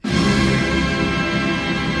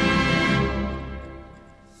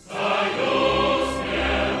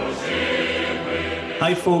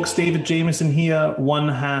Hi folks, David Jamieson here, one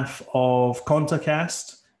half of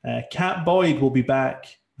ConterCast. Kat Boyd will be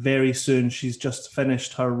back very soon. She's just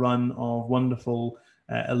finished her run of wonderful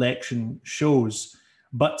election shows.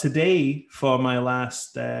 But today, for my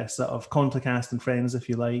last sort of ConterCast and Friends, if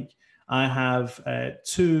you like, I have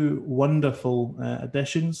two wonderful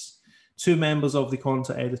additions, two members of the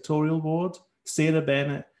Conter editorial board, Sara,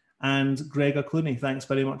 Bennett and Gregor Clunie. Thanks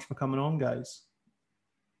very much for coming on, guys.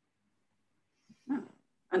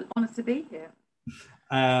 An honour to be here.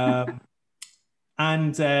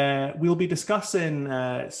 And we'll be discussing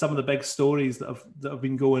some of the big stories that have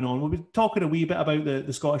been going on. We'll be talking a wee bit about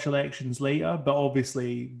the Scottish elections later, but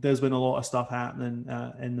obviously there's been a lot of stuff happening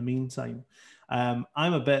in the meantime. I'm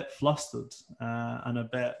a bit flustered and a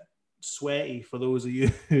bit sweaty for those of you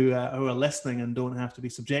who are listening and don't have to be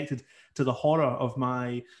subjected to the horror of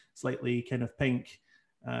my slightly kind of pink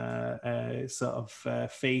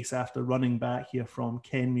face after running back here from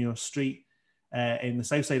Kenmure Street in the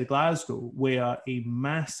south side of Glasgow, where a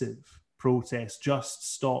massive protest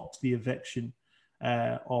just stopped the eviction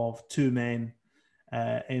of two men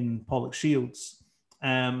in Pollokshields.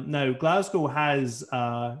 Now, Glasgow has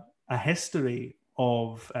a history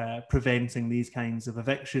of preventing these kinds of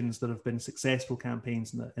evictions. There have been successful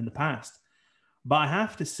campaigns in the past. But I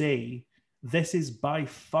have to say, this is by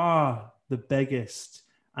far the biggest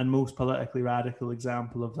and most politically radical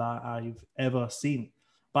example of that I've ever seen.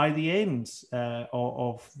 By the end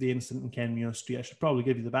of the incident in Kenmure Street, I should probably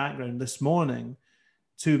give you the background. This morning,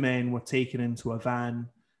 two men were taken into a van.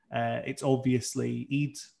 It's obviously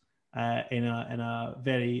Eid in a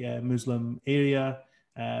very Muslim area.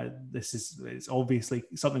 It's obviously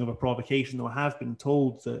something of a provocation, though I have been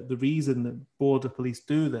told that the reason that border police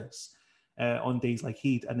do this on days like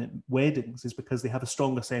Eid and at weddings is because they have a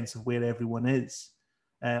stronger sense of where everyone is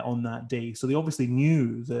on that day. So they obviously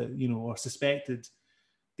knew that, or suspected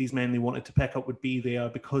these men they wanted to pick up would be there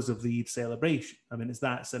because of the Eid celebration. I mean, it's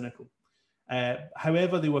that cynical.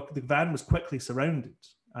 However, the van was quickly surrounded.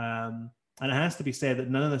 And it has to be said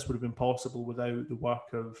that none of this would have been possible without the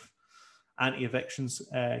work of anti-evictions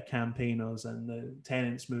campaigners and the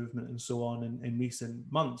tenants movement and so on in recent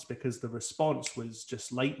months, because the response was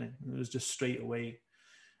just lightning. It was just straight away.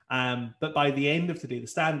 But by the end of the day, the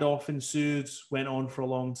standoff ensued, went on for a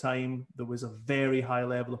long time. There was a very high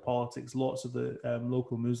level of politics. Lots of the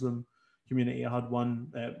local Muslim community. I had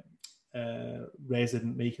one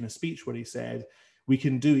resident making a speech where he said, we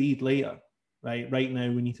can do Eid later, right? Right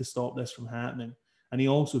now, we need to stop this from happening. And he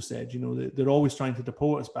also said, they're always trying to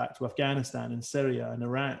deport us back to Afghanistan and Syria and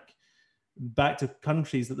Iraq, back to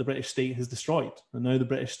countries that the British state has destroyed. And now the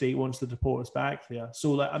British state wants to deport us back there.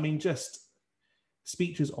 So, just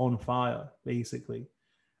speeches on fire, basically.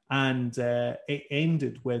 And it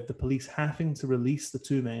ended with the police having to release the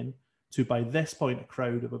two men to, by this point, a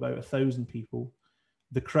crowd of about 1,000 people.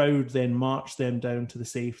 The crowd then marched them down to the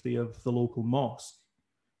safety of the local mosque.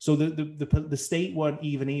 So the state weren't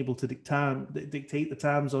even able to dictate the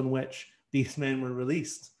terms on which these men were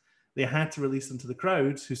released. They had to release them to the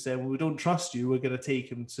crowd, who said, well, we don't trust you. We're going to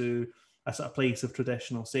take him to a sort of place of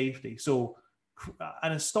traditional safety. So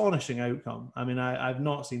an astonishing outcome. I mean, I've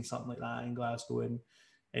not seen something like that in Glasgow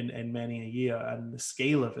in many a year. And the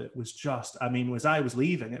scale of it was just, as I was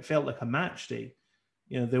leaving, it felt like a match day.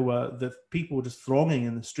 The people were just thronging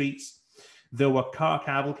in the streets. There were car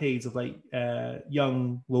cavalcades of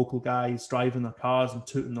young local guys driving their cars and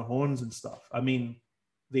tooting their horns and stuff. I mean,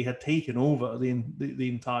 they had taken over the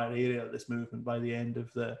entire area of this movement by the end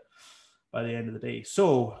of the day.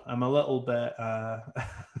 So I'm a little bit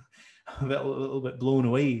a little bit blown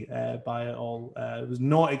away by it all. I was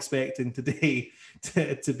not expecting today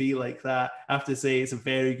to be like that. I have to say, it's a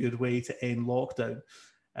very good way to end lockdown.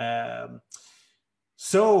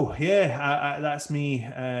 So yeah, that's me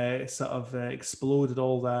exploded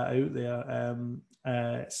all that out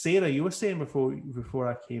there. Sara, you were saying before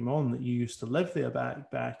I came on that you used to live there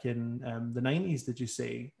back in the 90s, did you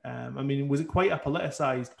say? Was it quite a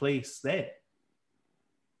politicized place then?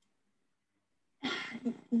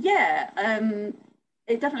 Yeah,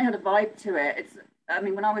 it definitely had a vibe to it.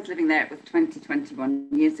 When I was living there, it was 21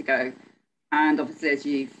 years ago. And obviously, as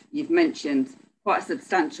you've mentioned, quite a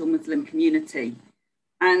substantial Muslim community.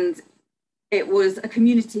 And it was a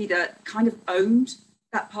community that kind of owned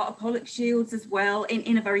that part of Pollokshields as well,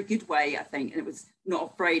 in a very good way, I think. And it was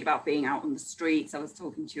not afraid about being out on the streets. I was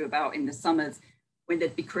talking to you about in the summers, when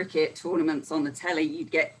there'd be cricket tournaments on the telly,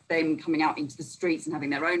 you'd get them coming out into the streets and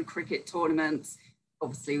having their own cricket tournaments,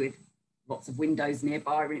 obviously with lots of windows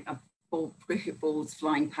nearby, cricket balls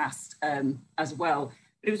flying past as well.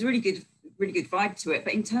 But it was a really good vibe to it.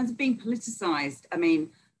 But in terms of being politicised,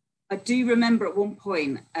 I do remember at one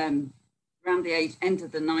point, around the end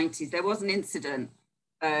of the 90s, there was an incident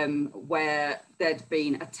where there'd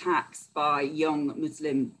been attacks by young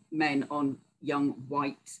Muslim men on young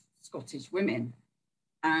white Scottish women.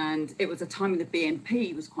 And it was a time when the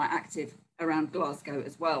BNP was quite active around Glasgow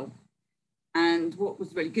as well. And what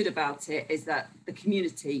was really good about it is that the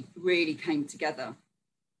community really came together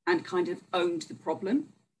and kind of owned the problem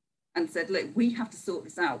and said, look, we have to sort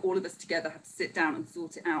this out. All of us together have to sit down and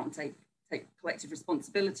sort it out and take collective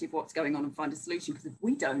responsibility of what's going on and find a solution. Because if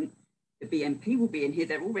we don't, the BNP will be in here.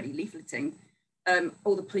 They're already leafleting.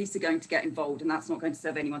 All the police are going to get involved, and that's not going to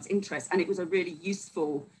serve anyone's interest. And it was a really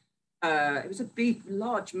useful, it was a big,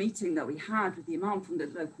 large meeting that we had with the imam from the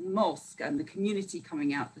local mosque and the community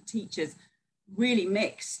coming out, the teachers, really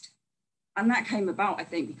mixed. And that came about, I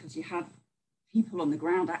think, because you had people on the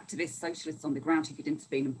ground, activists, socialists on the ground who could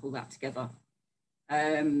intervene and pull that together.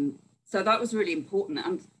 So that was really important.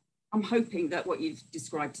 And I'm hoping that what you've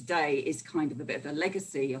described today is kind of a bit of a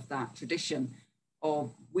legacy of that tradition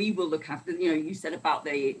of we will look after, you know, you said about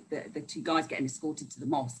the two guys getting escorted to the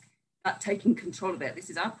mosque, that taking control of it. This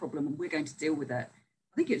is our problem and we're going to deal with it.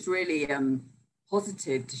 I think it's really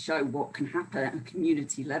positive to show what can happen at a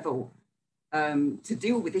community level to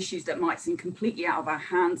deal with issues that might seem completely out of our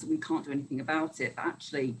hands and we can't do anything about it, but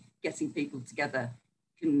actually getting people together,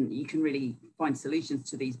 you can really find solutions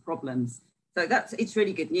to these problems. So it's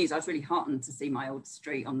really good news. I was really heartened to see my old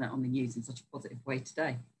street on the news in such a positive way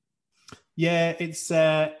today. Yeah, it's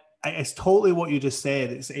totally what you just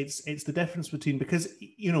said. It's the difference between, because,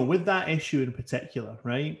 you know, with that issue in particular,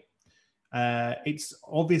 right? It's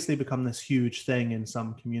obviously become this huge thing in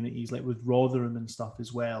some communities, like with Rotherham and stuff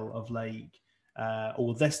as well, of like,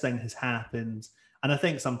 oh, this thing has happened. And I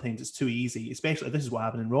think sometimes it's too easy, especially this is what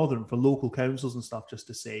happened in Rotherham, for local councils and stuff, just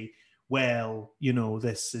to say, well, you know,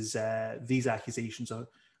 this is these accusations are,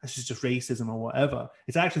 this is just racism or whatever.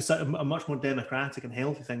 It's actually a much more democratic and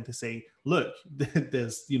healthy thing to say, look,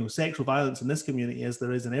 there's, you know, sexual violence in this community as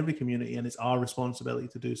there is in every community, and it's our responsibility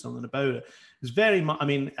to do something about it. It's very much, I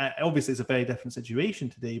mean, obviously it's a very different situation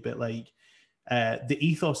today, but like the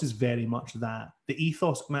ethos is very much that. The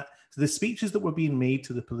ethos, so the speeches that were being made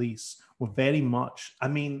to the police were very much, I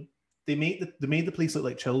mean, they made the police look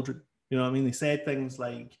like children. You know what I mean? They said things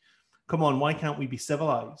like, come on, why can't we be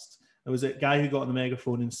civilized? There was a guy who got on the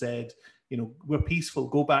megaphone and said, you know, we're peaceful,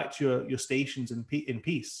 go back to your stations in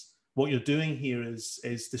peace. What you're doing here is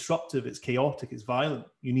disruptive, it's chaotic, it's violent.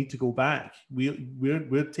 You need to go back.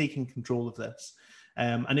 We're taking control of this.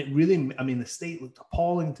 And it really, I mean, the state looked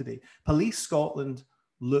appalling today. Police Scotland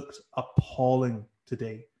looked appalling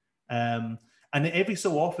today. And every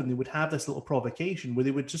so often they would have this little provocation where they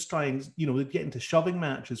would just try and, you know, they'd get into shoving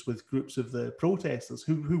matches with groups of the protesters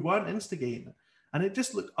who weren't instigating it. And it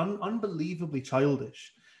just looked unbelievably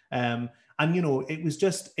childish. And, you know, it was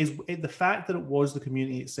just, the fact that it was the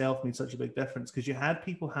community itself made such a big difference, because you had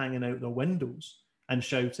people hanging out their windows and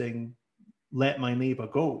shouting, let my neighbour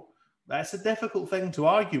go. That's a difficult thing to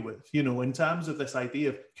argue with, you know, in terms of this idea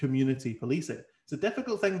of community policing. It's a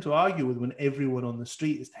difficult thing to argue with when everyone on the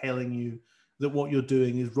street is telling you that what you're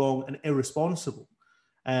doing is wrong and irresponsible.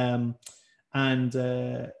 And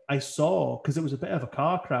I saw, because it was a bit of a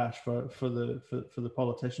car crash for the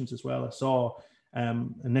politicians as well, I saw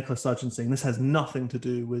Nicola Sturgeon saying this has nothing to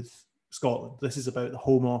do with Scotland. This is about the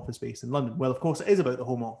Home Office based in London. Well, of course, it is about the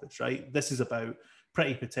Home Office, right? This is about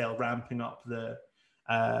Priti Patel ramping up the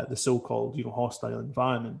so-called, you know, hostile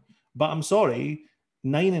environment. But I'm sorry,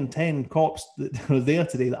 9 in 10 cops that were there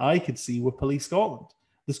today that I could see were Police Scotland.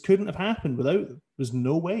 This couldn't have happened without them. There's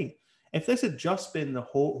no way. If this had just been the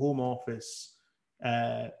Home Office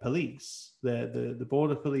police, the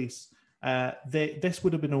border police, this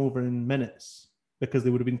would have been over in minutes, because they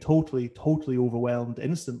would have been totally overwhelmed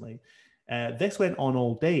instantly. This went on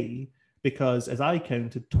all day because, as I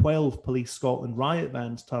counted, 12 Police Scotland riot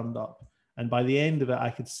vans turned up. And by the end of it, I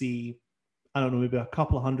could see, I don't know, maybe a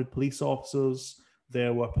couple of hundred police officers.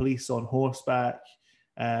 There were police on horseback.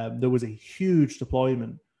 There was a huge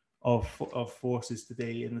deployment of forces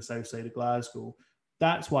today in the south side of Glasgow.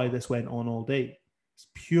 That's why this went on all day. It's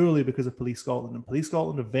purely because of Police Scotland. And Police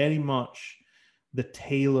Scotland are very much the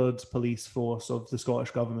tailored police force of the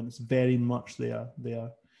Scottish government. It's very much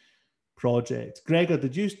their project. Gregor,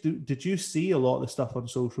 did you see a lot of the stuff on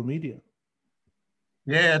social media?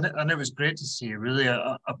 Yeah, and it was great to see. Really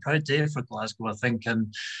a proud day for Glasgow, I think.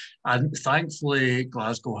 And thankfully,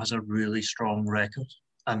 Glasgow has a really strong record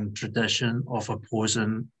and tradition of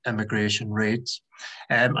opposing immigration raids.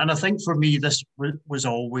 And I think for me, this was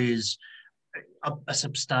always a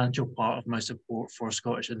substantial part of my support for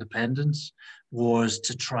Scottish independence, was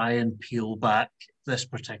to try and peel back this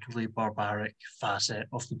particularly barbaric facet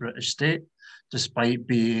of the British state, despite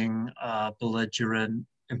being a belligerent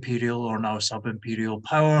imperial or now sub-imperial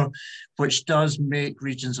power, which does make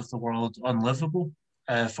regions of the world unlivable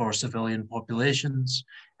for civilian populations.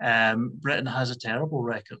 Britain has a terrible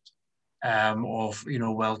record of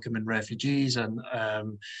welcoming refugees and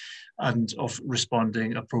of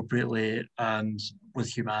responding appropriately and with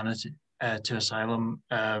humanity to asylum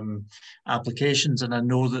applications. And I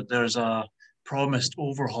know that there's a promised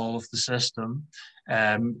overhaul of the system,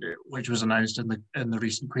 which was announced in the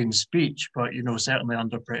recent Queen's speech. But certainly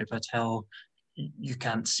under Pretty Patel, you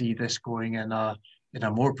can't see this going in a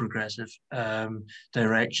more progressive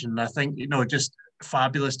direction. I think just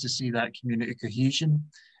fabulous to see that community cohesion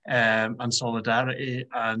and solidarity,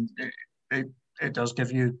 and it does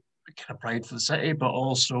give you kind of pride for the city, but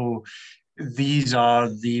also these are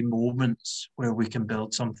the moments where we can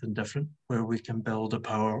build something different, where we can build a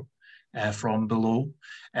power from below.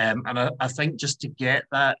 And I think just to get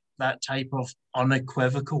that type of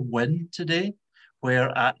unequivocal win today,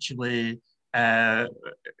 where actually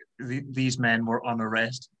these men were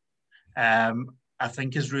unarrested, I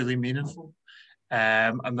think is really meaningful.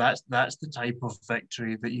 And that's the type of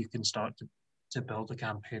victory that you can start to build a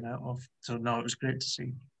campaign out of. So no, it was great to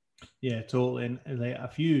see. Yeah, totally. And like a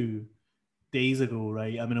few days ago,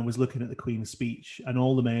 right? I mean, I was looking at the Queen's speech and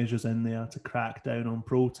all the measures in there to crack down on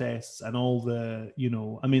protests and all the,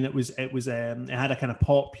 I mean, it had a kind of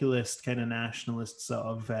populist, kind of nationalist sort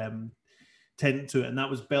of tint to it, and that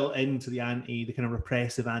was built into the kind of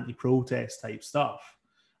repressive anti-protest type stuff.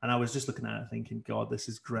 And I was just looking at it thinking, God, this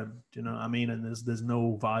is grim. Do you know what I mean? And there's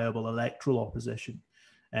no viable electoral opposition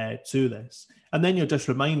to this. And then you're just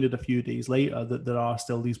reminded a few days later that there are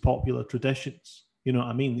still these popular traditions. You know what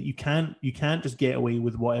I mean? That you can't just get away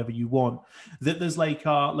with whatever you want. That there's like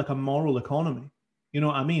a moral economy. You know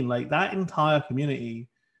what I mean? Like that entire community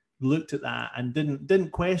looked at that and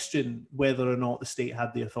didn't question whether or not the state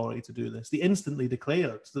had the authority to do this. They instantly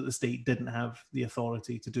declared that the state didn't have the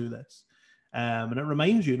authority to do this. And it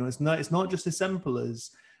reminds you, it's not just as simple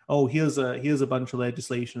as, oh, here's a bunch of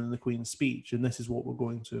legislation in the Queen's speech, and this is what we're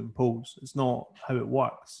going to impose. It's not how it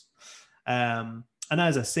works. And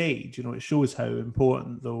as I say, it shows how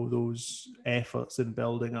important though those efforts in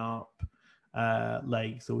building up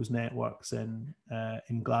like those networks in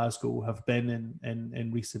Glasgow have been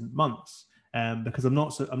in recent months. Because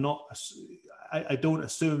I don't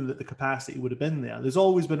assume that the capacity would have been there. There's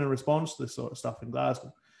always been a response to this sort of stuff in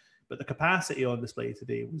Glasgow, but the capacity on display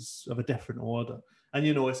today was of a different order. And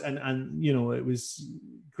it was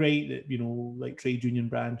great that like trade union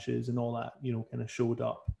branches and all that kind of showed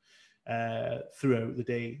up throughout the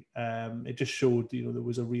day. It just showed there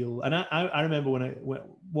was a real, and I remember when I went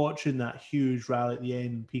watching that huge rally at the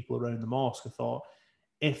end, people around the mosque, I thought,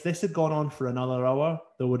 if this had gone on for another hour,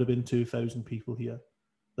 there would have been 2,000 people here.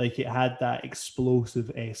 Like it had that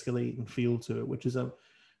explosive escalating feel to it, which is I'm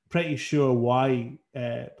pretty sure why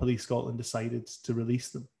Police Scotland decided to release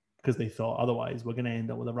them, because they thought otherwise we're going to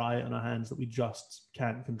end up with a riot on our hands that we just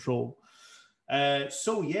can't control. And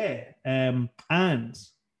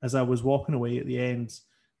as I was walking away at the end,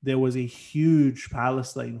 there was a huge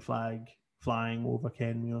Palestine flag flying over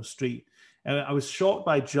Kenmure Street. And I was shocked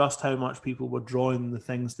by just how much people were drawing the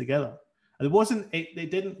things together. And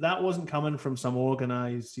that wasn't coming from some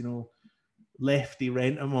organized, lefty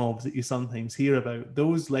renter mobs that you sometimes hear about.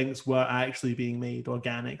 Those links were actually being made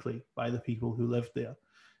organically by the people who lived there.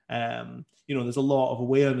 There's a lot of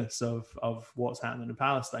awareness of what's happening in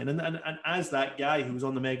Palestine. And as that guy who was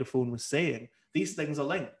on the megaphone was saying, these things are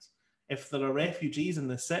linked. If there are refugees in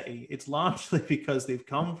the city, it's largely because they've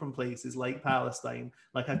come from places like Palestine,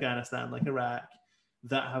 like Afghanistan, like Iraq,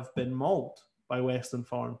 that have been mauled by Western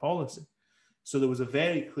foreign policy. So there was a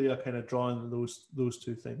very clear kind of drawing those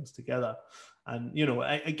two things together. And there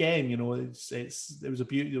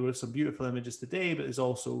were some beautiful images today, but there's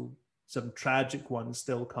also some tragic ones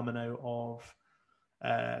still coming out of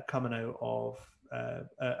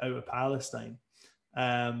Palestine.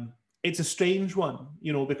 It's a strange one,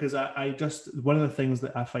 because one of the things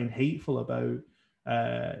that I find hateful about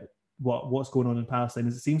what's going on in Palestine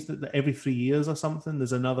is it seems that every 3 years or something,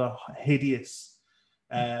 there's another hideous,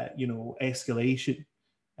 escalation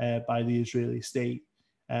by the Israeli state.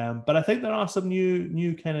 But I think there are some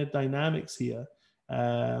new kind of dynamics here.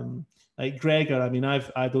 Like Gregor, I mean,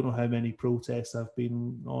 I don't know how many protests I've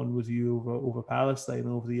been on with you over Palestine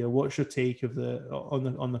over the year. What's your take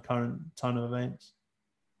on the current ton of events?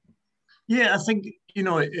 Yeah, I think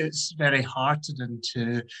it's very heartening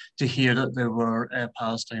to hear that there were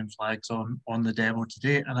Palestine flags on the demo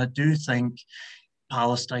today, and I do think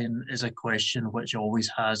Palestine is a question which always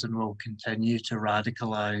has and will continue to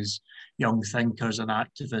radicalise young thinkers and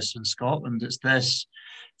activists in Scotland. It's this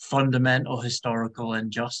fundamental historical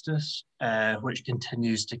injustice which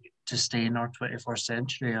continues to stain our 21st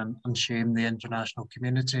century and shame the international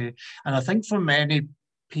community. And I think for many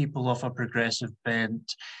people of a progressive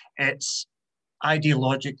bent, it's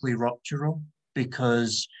ideologically ruptural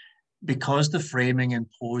because the framing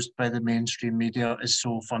imposed by the mainstream media is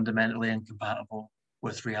so fundamentally incompatible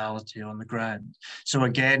with reality on the ground. So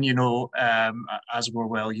again, as we're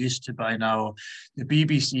well used to by now, the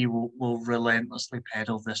BBC will relentlessly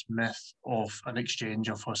peddle this myth of an exchange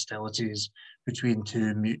of hostilities between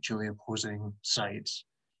two mutually opposing sides,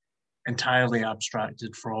 entirely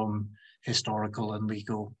abstracted from historical and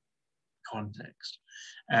legal context.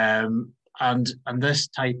 And this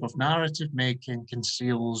type of narrative making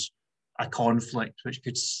conceals a conflict which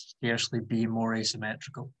could scarcely be more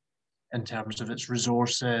asymmetrical in terms of its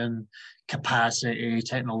resourcing, capacity,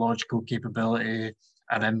 technological capability,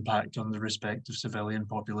 and impact on the respective civilian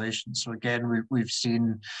populations. So again, we've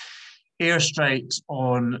seen airstrikes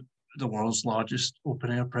on the world's largest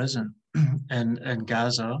open-air prison in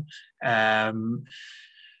Gaza. And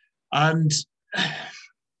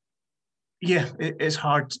yeah, it's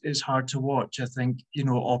hard to watch. I think,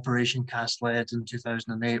 Operation Cast Lead in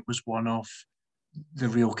 2008 was one of the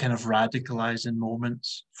real kind of radicalizing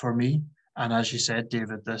moments for me. And as you said,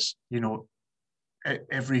 David, this,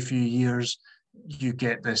 every few years you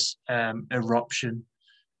get this eruption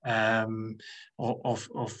of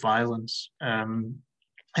violence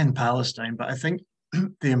in Palestine. But I think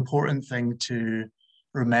the important thing to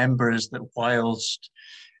remember is that whilst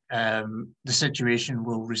the situation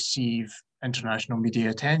will receive international media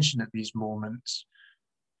attention at these moments,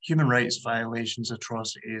 human rights violations,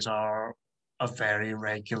 atrocities are a very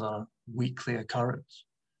regular weekly occurrence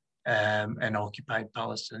in occupied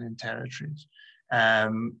Palestinian territories.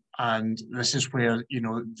 And this is where,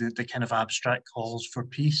 the kind of abstract calls for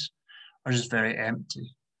peace are just very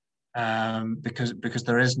empty because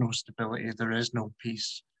there is no stability, there is no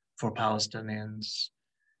peace for Palestinians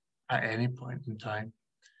at any point in time.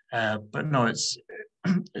 But no, it's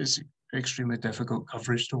extremely difficult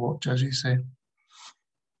coverage to watch, as you say.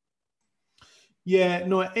 Yeah,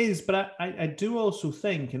 no, it is. But I do also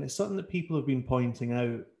think, and it's something that people have been pointing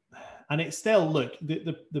out, and it's still, look,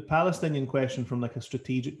 the Palestinian question from like a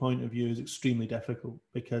strategic point of view is extremely difficult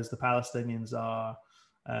because the Palestinians are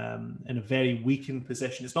in a very weakened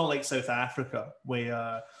position. It's not like South Africa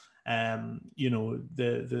where,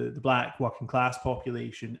 the black working class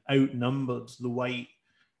population outnumbered the white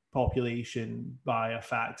population by a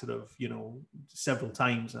factor of, several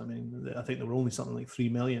times. I mean, I think there were only something like 3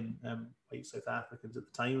 million white South Africans at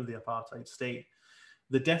the time of the apartheid state.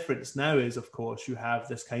 The difference now is, of course, you have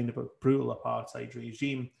this kind of a brutal apartheid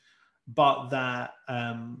regime, but that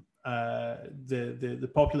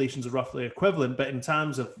the populations are roughly equivalent. But in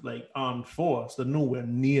terms of like armed force, they're nowhere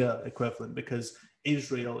near equivalent because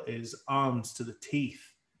Israel is armed to the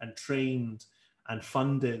teeth and trained and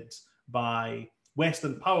funded by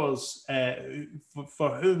Western powers for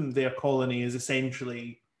whom their colony is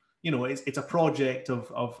essentially, it's a project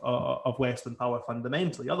of Western power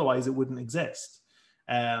fundamentally. Otherwise, it wouldn't exist.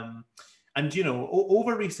 And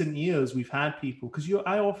over recent years, we've had people, because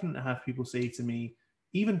I often have people say to me,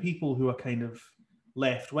 even people who are kind of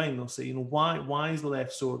left wing, they'll say, why is the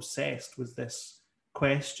left so obsessed with this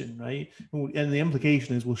question, right? And the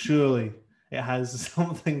implication is, well, surely it has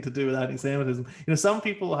something to do with anti-Semitism. Some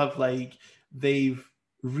people have they've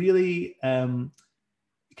really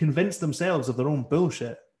convinced themselves of their own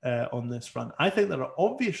bullshit on this front. I think there are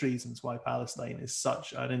obvious reasons why Palestine is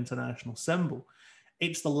such an international symbol.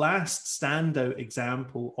 It's the last standout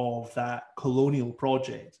example of that colonial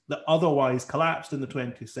project that otherwise collapsed in the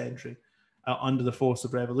 20th century under the force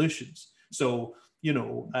of revolutions. So,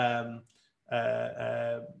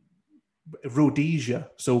 Rhodesia,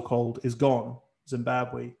 so-called, is gone.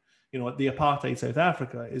 Zimbabwe, the apartheid South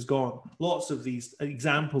Africa is gone. Lots of these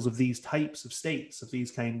examples of these types of states, of these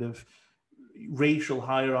kind of racial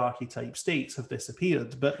hierarchy type states have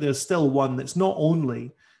disappeared. But there's still one that's not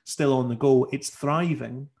only still on the go, it's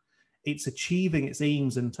thriving, it's achieving its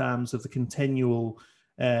aims in terms of the continual,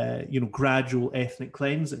 gradual ethnic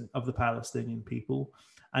cleansing of the Palestinian people.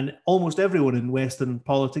 And almost everyone in Western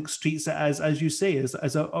politics treats it as you say,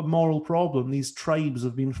 as a moral problem. These tribes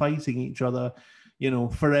have been fighting each other,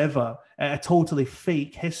 forever. A totally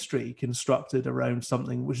fake history constructed around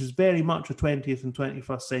something which is very much a 20th and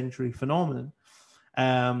 21st century phenomenon.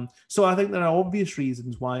 So I think there are obvious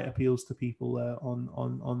reasons why it appeals to people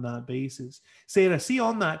on that basis. Sara, see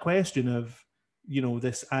on that question of, you know,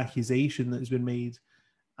 this accusation that's been made.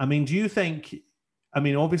 I mean, do you think, I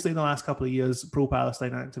mean, obviously in the last couple of years,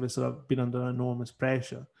 pro-Palestine activists have been under enormous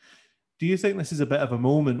pressure. Do you think this is a bit of a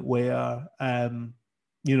moment where,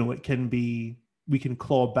 you know, it can be, we can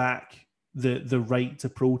claw back the right to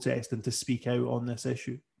protest and to speak out on this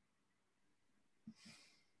issue?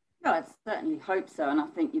 No, I certainly hope so. And I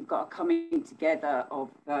think you've got a coming together of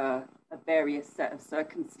a various set of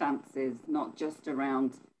circumstances, not just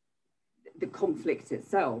around the conflict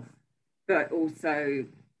itself, but also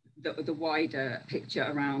the wider picture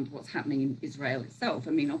around what's happening in Israel itself.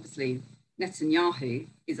 I mean, obviously, Netanyahu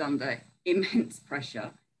is under immense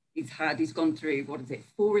pressure. He's gone through,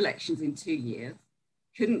 4 elections in 2 years,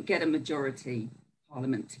 couldn't get a majority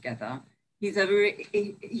parliament together.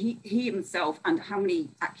 He himself, and how many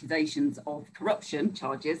accusations of corruption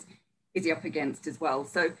charges is he up against as well?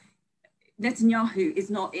 So Netanyahu is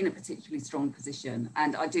not in a particularly strong position.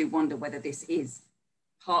 And I do wonder whether this is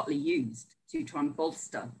partly used to try and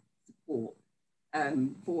bolster support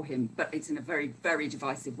for him, but it's in a very, very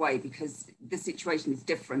divisive way, because the situation is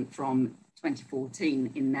different from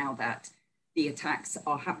 2014 in now that the attacks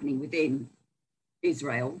are happening within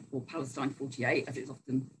Israel, or Palestine 48, as it's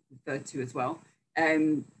often referred to as well,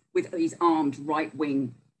 with these armed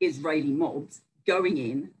right-wing Israeli mobs going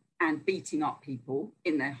in and beating up people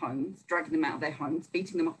in their homes, dragging them out of their homes,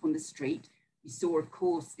 beating them up on the street. We saw, of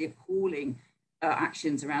course, the appalling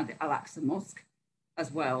actions around the Al-Aqsa Mosque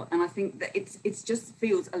as well. And I think that it just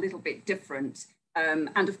feels a little bit different.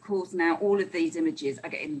 And of course, now all of these images are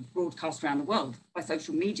getting broadcast around the world by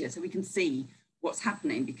social media, so we can see what's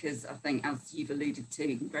happening, because I think, as you've alluded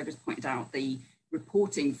to, Gregor's pointed out, the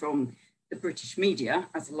reporting from the British media,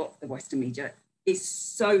 as a lot of the Western media, is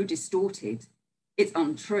so distorted, it's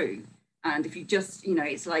untrue. And if you just, you know,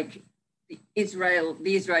 it's like the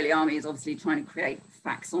Israeli army is obviously trying to create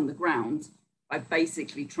facts on the ground by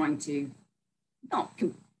basically trying to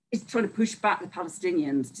push back the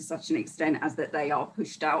Palestinians to such an extent as that they are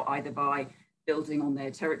pushed out either by building on their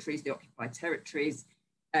territories, the occupied territories,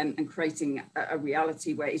 and creating a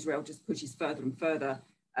reality where Israel just pushes further and further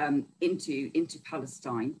into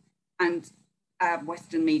Palestine. And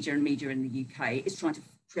Western media and media in the UK is trying to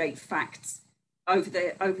create facts over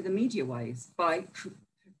the media waves by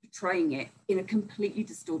portraying it in a completely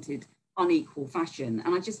distorted, unequal fashion.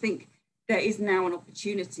 And I just think there is now an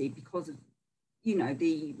opportunity, because of, you know,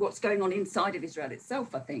 what's going on inside of Israel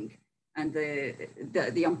itself, I think, and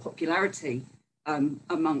the unpopularity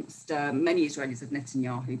amongst many Israelis of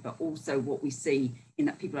Netanyahu, but also what we see in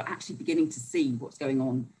that people are actually beginning to see what's going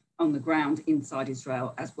on the ground inside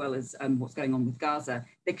Israel, as well as what's going on with Gaza.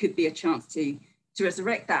 There could be a chance to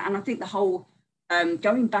resurrect that. And I think the whole,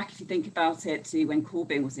 going back, if you think about it, to when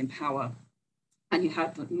Corbyn was in power, and you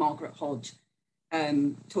had Margaret Hodge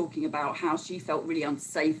talking about how she felt really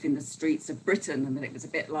unsafe in the streets of Britain, and that it was a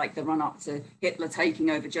bit like the run-up to Hitler taking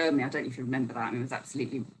over Germany. I don't know if you remember that. I mean, it was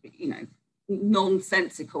absolutely, you know,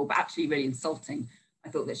 nonsensical, but actually really insulting. I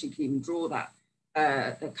thought that she could even draw that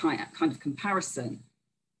kind of comparison.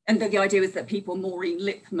 And the idea was that people, Maureen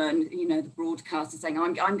Lipman, you know, the broadcaster, saying,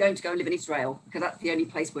 I'm going to go and live in Israel because that's the only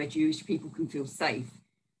place where Jewish people can feel safe.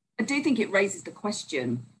 I do think it raises the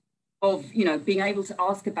question of, you know, being able to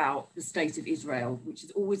ask about the state of Israel, which has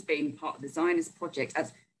always been part of the Zionist project,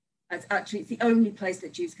 as actually it's the only place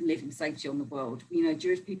that Jews can live in safety on the world. You know,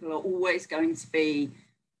 Jewish people are always going to be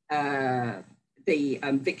the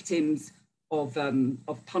victims of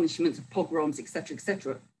punishments, of pogroms,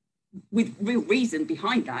 etc., with real reason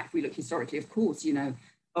behind that. If we look historically, of course, you know,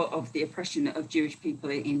 of the oppression of Jewish people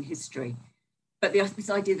in history. But this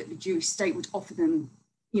idea that the Jewish state would offer them,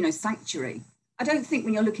 you know, sanctuary. I don't think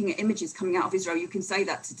when you're looking at images coming out of Israel, you can say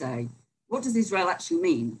that today. What does Israel actually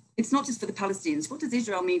mean? It's not just for the Palestinians. What does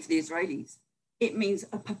Israel mean for the Israelis? It means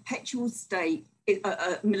a perpetual state,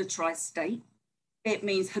 a militarized state. It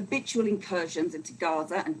means habitual incursions into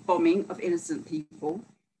Gaza and bombing of innocent people.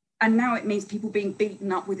 And now it means people being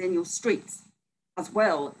beaten up within your streets as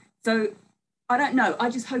well. So I don't know.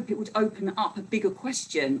 I just hope it would open up a bigger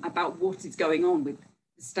question about what is going on with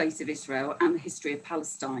the state of Israel and the history of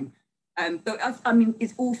Palestine. But I mean,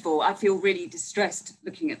 it's awful. I feel really distressed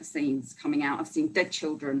looking at the scenes coming out. I've seen dead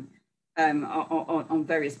children on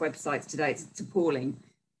various websites today. It's appalling.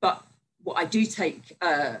 But what I do take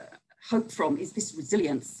hope from is this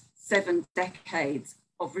resilience, 7 decades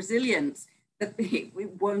of resilience, that it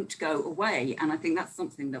won't go away. And I think that's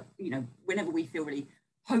something that, you know, whenever we feel really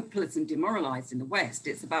hopeless and demoralized in the West,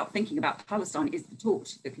 it's about thinking about Palestine is the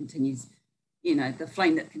torch that continues, you know, the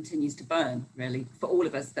flame that continues to burn, really, for all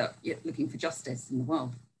of us that are looking for justice in the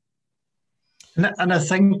world. And I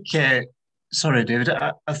think Sorry, David.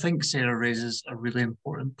 I think Sara raises a really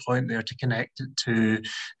important point there to connect it to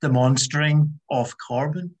the monstering of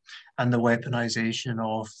Corbyn and the weaponization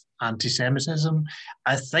of anti-Semitism.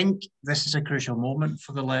 I think this is a crucial moment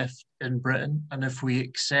for the left in Britain, and if we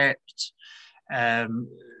accept um,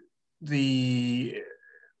 the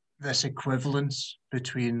this equivalence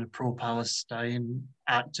between pro-Palestine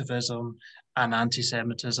activism and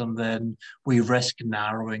anti-Semitism, then we risk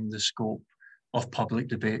narrowing the scope of public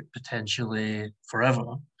debate potentially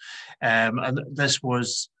forever. And this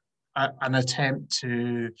was an attempt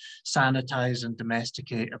to sanitize and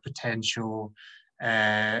domesticate a potential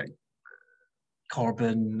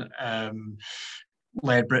Corbyn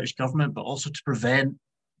led British government, but also to prevent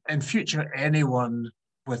in future anyone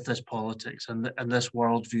with this politics and this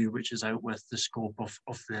worldview, which is out with the scope of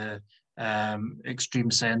the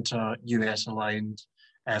extreme centre, US aligned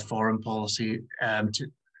foreign policy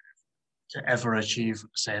to ever achieve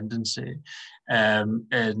ascendancy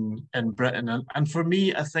in Britain. And for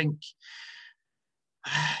me, I think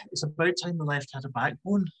it's about time the left had a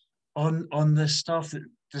backbone on this stuff.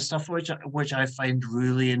 The stuff which I find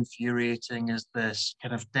really infuriating is this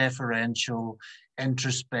kind of deferential,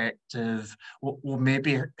 introspective, well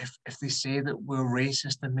maybe if they say that we're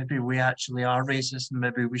racist, then maybe we actually are racist and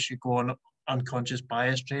maybe we should go on unconscious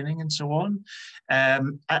bias training and so on.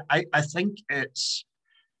 I think it's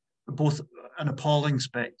both an appalling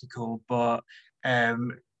spectacle, but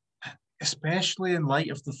especially in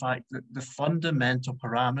light of the fact that the fundamental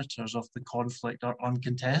parameters of the conflict are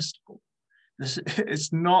uncontestable.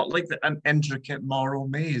 It's not like an intricate moral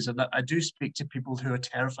maze. And I do speak to people who are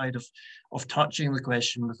terrified of touching the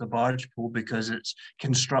question with a barge pole because it's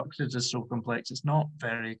constructed as so complex. It's not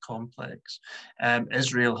very complex.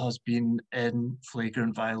 Israel has been in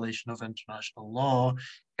flagrant violation of international law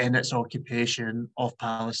in its occupation of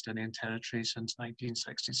Palestinian territory since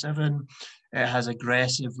 1967. It has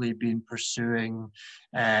aggressively been pursuing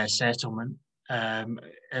settlement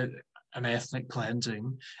an ethnic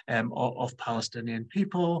cleansing of Palestinian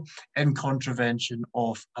people in contravention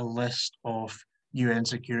of a list of UN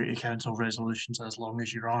Security Council resolutions as long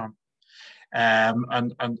as you're armed.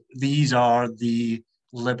 And these are the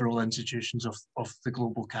liberal institutions of the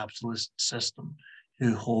global capitalist system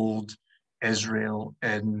who hold Israel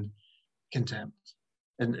in contempt.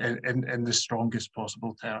 In the strongest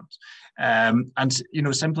possible terms. And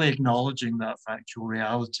simply acknowledging that factual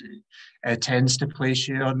reality tends to place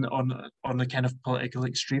you on the kind of political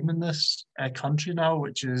extreme in this country now,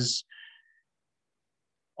 which is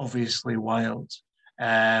obviously wild.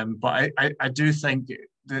 But I do think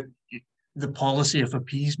that the policy of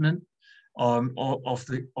appeasement of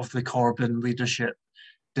the Corbyn leadership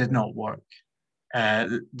did not work.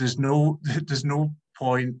 There's no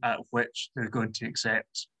point at which they're going to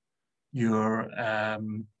accept your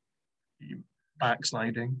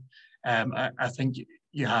backsliding. I think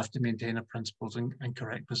you have to maintain a principled and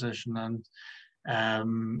correct position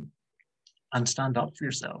and stand up for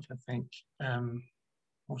yourself, I think,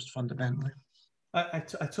 most fundamentally. I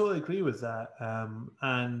totally agree with that.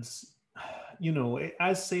 And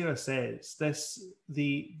as Sara says,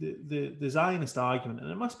 the Zionist argument, and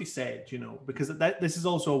it must be said, because this is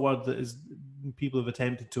also a word that people have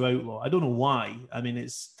attempted to outlaw. I don't know why. I mean,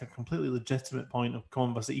 it's a completely legitimate point of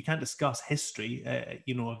conversation. You can't discuss history,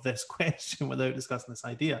 of this question without discussing this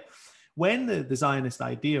idea. When the Zionist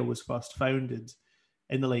idea was first founded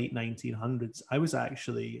in the late 1900s, I was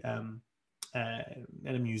actually in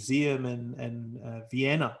a museum in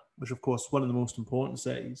Vienna, which of course is one of the most important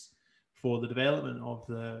cities for the development of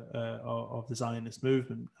the Zionist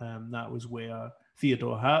movement. That was where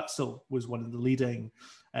Theodor Herzl was one of the leading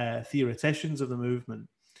theoreticians of the movement.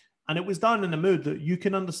 And it was done in a mood that you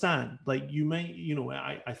can understand. Like you may,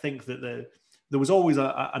 I think that there was always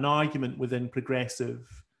an argument within progressive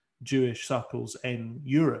Jewish circles in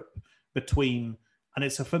Europe between, and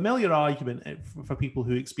it's a familiar argument for people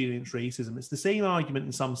who experience racism. It's the same argument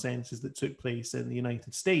in some senses that took place in the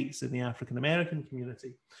United States in the African-American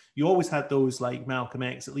community. You always had those like Malcolm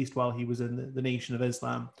X, at least while he was in the Nation of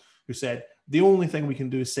Islam, who said, the only thing we can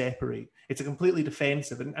do is separate. It's a completely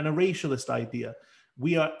defensive and a racialist idea.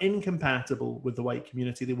 We are incompatible with the white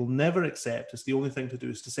community. They will never accept us. The only thing to do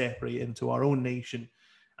is to separate into our own nation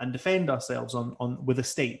and defend ourselves with a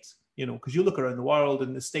state. Because you look around the world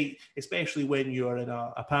and the state, especially when you're in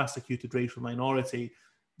a persecuted racial minority,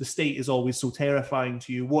 the state is always so terrifying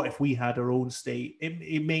to you. What if we had our own state?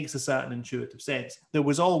 It makes a certain intuitive sense. There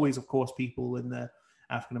was always, of course, people in the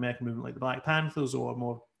African-American movement like the Black Panthers or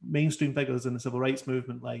more mainstream figures in the civil rights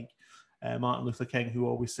movement like Martin Luther King who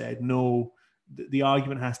always said, no, the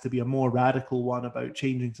argument has to be a more radical one about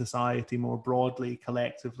changing society more broadly,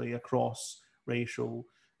 collectively, across racial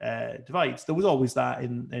divides. There was always that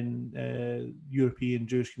in European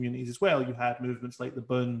Jewish communities as well. You had movements like the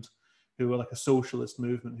Bund, who were like a socialist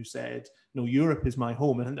movement, who said, no, Europe is my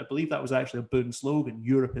home. And I believe that was actually a Bund slogan: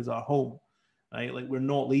 Europe is our home, right? Like, we're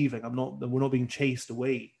not leaving. We're not being chased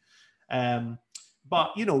away.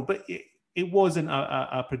 But it wasn't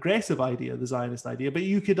a progressive idea, the Zionist idea, but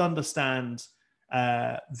you could understand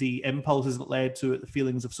the impulses that led to it, the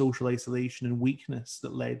feelings of social isolation and weakness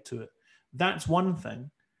that led to it. That's one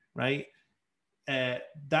thing, right?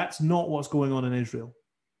 That's not what's going on in Israel.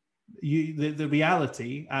 The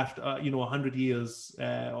reality after 100 years,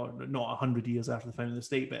 or not 100 years after the founding of the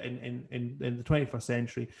state, but in the 21st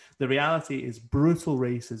century, the reality is brutal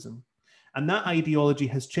racism. And that ideology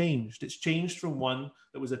has changed. It's changed from one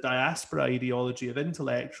that was a diaspora ideology of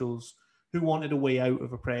intellectuals who wanted a way out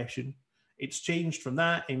of oppression. It's changed from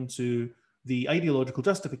that into the ideological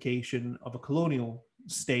justification of a colonial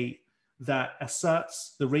state that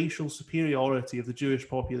asserts the racial superiority of the Jewish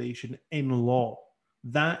population in law.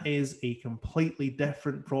 That is a completely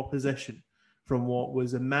different proposition from what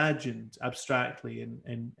was imagined abstractly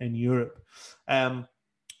in Europe.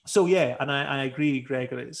 So yeah, and I agree,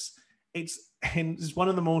 Gregor. It's one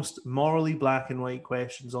of the most morally black and white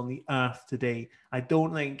questions on the earth today. I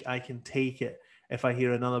don't think I can take it if I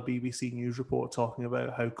hear another BBC News report talking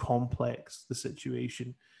about how complex the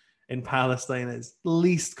situation in Palestine is.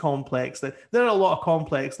 Least complex. There are a lot of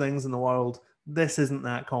complex things in the world. This isn't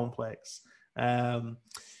that complex.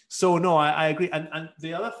 So no, I agree. And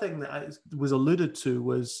the other thing that was alluded to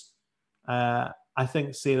was, I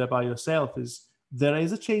think, Sara, by yourself, is there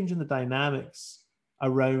is a change in the dynamics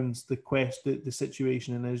around the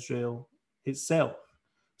situation in Israel itself.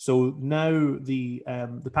 So now the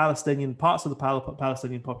Palestinian parts of the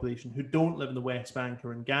Palestinian population who don't live in the West Bank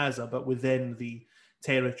or in Gaza, but within the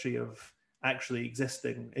territory of actually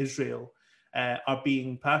existing Israel, are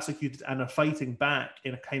being persecuted and are fighting back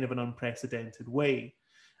in a kind of an unprecedented way.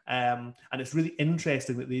 And it's really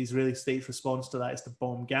interesting that the Israeli state's response to that is to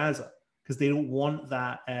bomb Gaza, because they don't want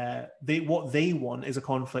that. What they want is a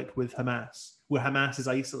conflict with Hamas, where Hamas is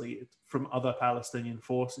isolated from other Palestinian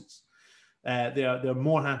forces. They're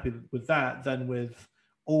more happy with that than with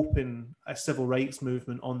a civil rights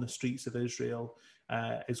movement on the streets of Israel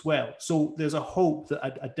as well. So there's a hope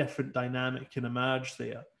that a different dynamic can emerge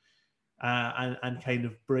there and kind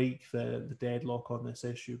of break the deadlock on this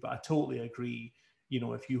issue. But I totally agree.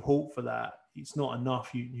 If you hope for that, it's not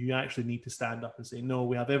enough. You actually need to stand up and say, no,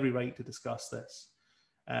 we have every right to discuss this.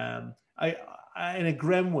 In a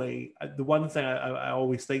grim way, the one thing I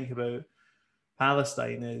always think about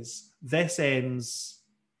Palestine is this ends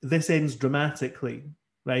dramatically,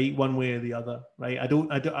 right? One way or the other, right?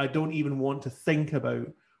 I don't even want to think about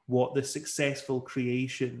what the successful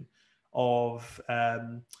creation of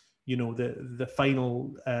the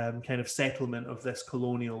final kind of settlement of this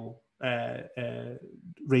colonial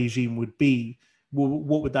regime would be.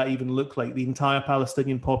 What would that even look like? The entire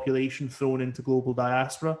Palestinian population thrown into global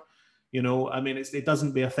diaspora? It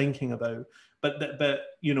doesn't bear thinking about. But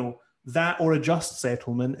that or a just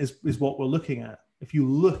settlement is what we're looking at. If you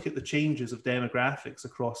look at the changes of demographics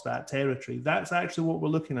across that territory, that's actually what we're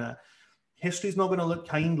looking at. History's not going to look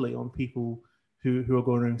kindly on people who are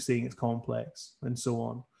going around saying it's complex and so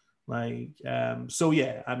on. So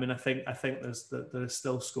yeah, I think there's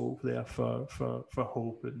still scope there for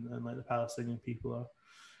hope, and like the Palestinian people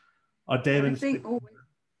are demonstrating. I think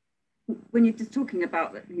when you're just talking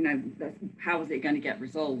about how is it going to get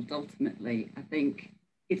resolved ultimately, I think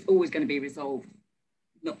it's always going to be resolved.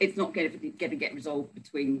 It's not going to get resolved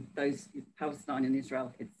between those Palestine and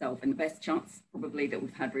Israel itself. And the best chance probably that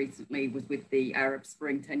we've had recently was with the Arab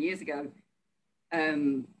Spring 10 years ago.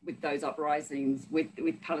 With those uprisings, with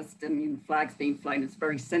Palestinian flags being flown, it's a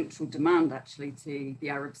very central demand actually to the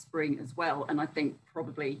Arab Spring as well. And I think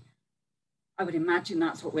probably, I would imagine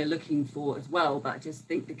that's what we're looking for as well. But I just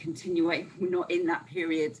think we're not in that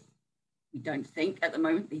period. We don't think at the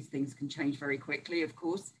moment. These things can change very quickly, of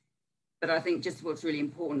course. But I think just what's really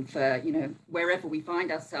important for, wherever we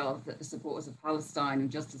find ourselves, that the supporters of Palestine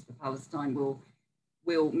and Justice for Palestine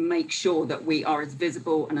will make sure that we are as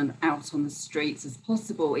visible and out on the streets as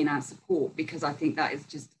possible in our support, because I think that is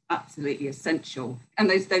just absolutely essential. And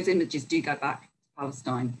those images do go back to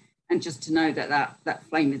Palestine. And just to know that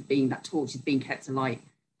flame that torch is being kept alight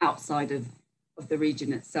outside of the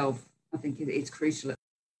region itself, I think it's crucial.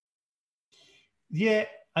 Yeah,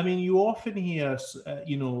 you often hear,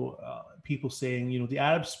 people saying, you know, the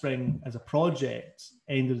Arab Spring as a project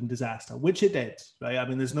ended in disaster, which it did, right? I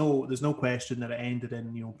mean, there's no question that it ended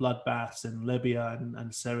in, you know, bloodbaths in Libya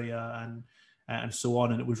and Syria and so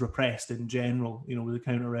on, and it was repressed in general, you know, with the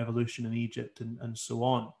counter-revolution in Egypt and so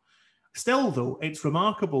on. Still, though, it's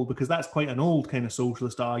remarkable because that's quite an old kind of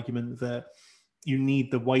socialist argument that you need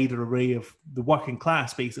the wider array of the working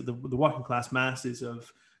class, basically the working class masses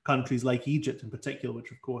of countries like Egypt in particular,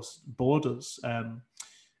 which of course borders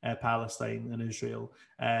Palestine and Israel,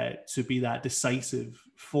 to be that decisive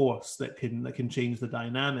force that can change the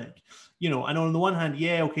dynamic. You know, and on the one hand,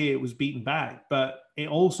 yeah, okay, it was beaten back, but it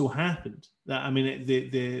also happened. That, I mean,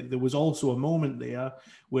 there was also a moment there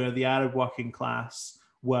where the Arab working class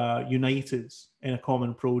were united in a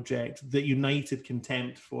common project that united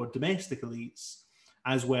contempt for domestic elites,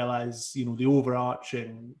 as well as, you know, the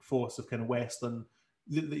overarching force of kind of Western,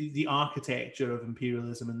 the architecture of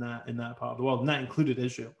imperialism in that part of the world, and that included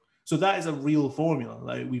Israel. So that is a real formula.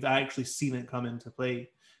 Like, we've actually seen it come into play.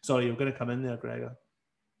 Sorry, you're going to come in there, Gregor.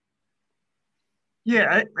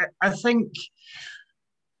 Yeah, I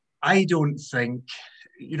don't think,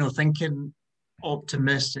 you know, thinking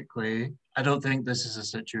optimistically, I don't think this is a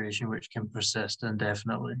situation which can persist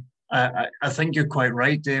indefinitely. I think you're quite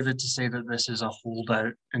right, David, to say that this is a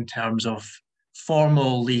holdout in terms of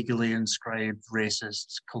formal, legally inscribed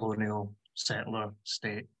racist colonial settler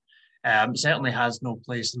state. Certainly has no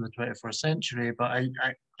place in the 21st century, but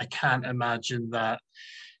I can't imagine that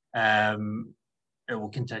it will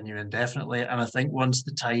continue indefinitely. And I think once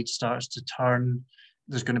the tide starts to turn,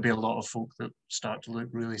 there's going to be a lot of folk that start to look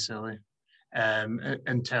really silly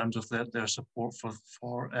in terms of their support for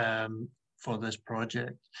this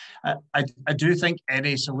project. I do think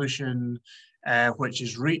any solution which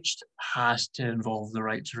is reached has to involve the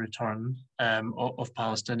right to return of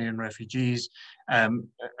Palestinian refugees. And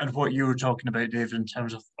what you were talking about, David, in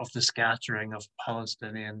terms of the scattering of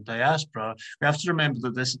Palestinian diaspora, we have to remember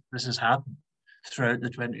that this has happened throughout the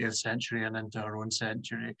 20th century and into our own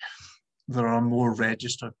century. There are more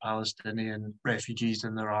registered Palestinian refugees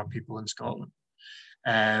than there are people in Scotland.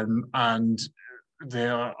 And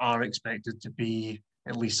there are expected to be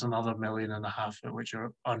at least another 1.5 million, which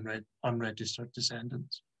are unregistered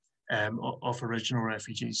descendants of original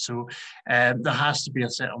refugees. So there has to be a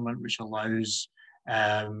settlement which allows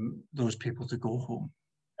those people to go home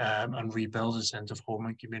and rebuild a sense of home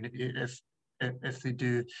and community if they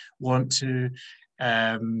do want to.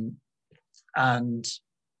 And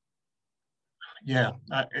yeah,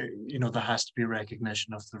 you know, there has to be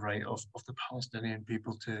recognition of the right of the Palestinian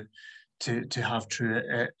people to have true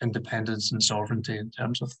independence and sovereignty in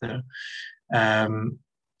terms of their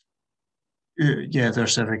their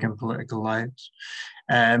civic and political lives.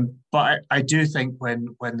 But I do think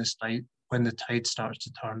when the tide starts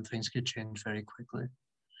to turn, things could change very quickly.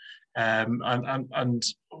 And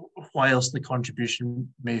whilst the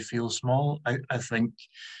contribution may feel small, I think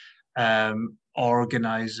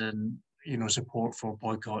organising, you know, support for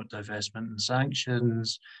boycott, divestment, and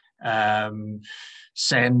sanctions,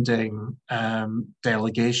 sending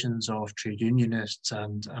delegations of trade unionists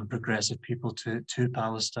and progressive people to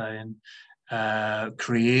Palestine,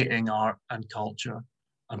 creating art and culture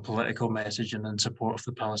and political messaging in support of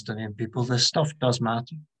the Palestinian people. This stuff does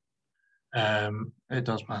matter. It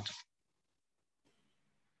does matter.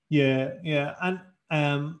 Yeah, and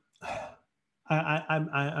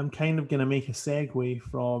I'm kind of going to make a segue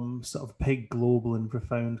from sort of big, global, and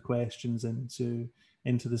profound questions into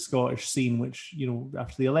the Scottish scene, which, you know,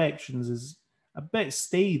 after the elections is a bit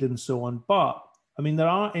staid and so on. But I mean, there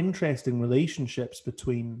are interesting relationships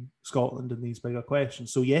between Scotland and these bigger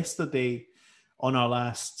questions. So yesterday, on our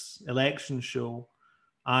last election show,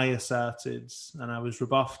 I asserted, and I was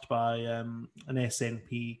rebuffed by an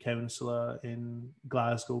SNP councillor in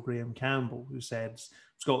Glasgow, Graham Campbell, who said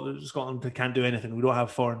Scotland can't do anything. We don't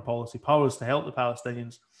have foreign policy powers to help the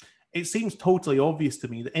Palestinians. It seems totally obvious to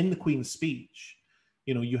me that in the Queen's speech,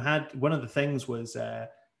 you know, you had one of the things was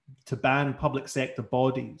to ban public sector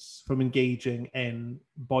bodies from engaging in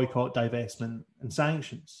boycott, divestment, and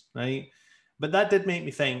sanctions, right? But that did make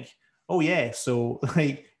me think, oh yeah, so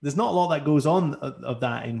like there's not a lot that goes on of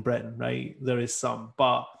that in Britain, right? There is some,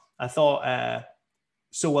 but I thought,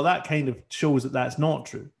 well, that kind of shows that that's not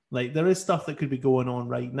true. Like there is stuff that could be going on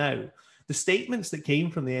right now. The statements that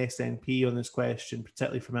came from the SNP on this question,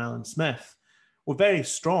 particularly from Alan Smith, were very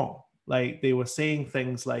strong. Like they were saying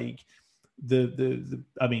things like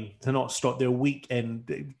I mean, they're not strong, they're weak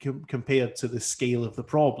in compared to the scale of the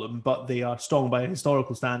problem, but they are strong by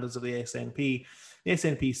historical standards of the SNP. The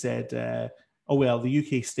SNP said, oh, well, the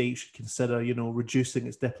UK state should consider, you know, reducing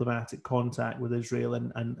its diplomatic contact with Israel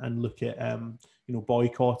and look at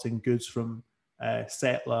boycotting goods from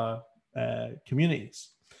settler communities.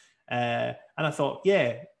 And I thought,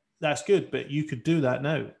 yeah, that's good, but you could do that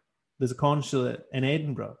now. There's a consulate in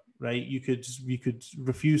Edinburgh, right? You could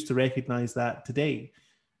refuse to recognise that today.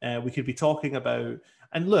 We could be talking about,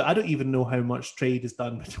 and look, I don't even know how much trade is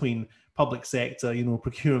done between public sector,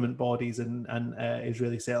 procurement bodies and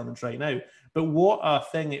Israeli settlements right now. But what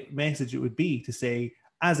a message it would be to say,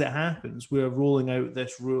 as it happens, we're rolling out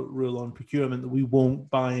this rule on procurement that we won't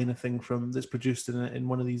buy anything that's produced in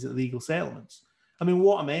one of these illegal settlements. I mean,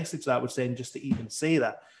 what a message that would send just to even say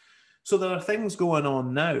that. So there are things going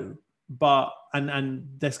on now, but and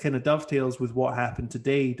this kind of dovetails with what happened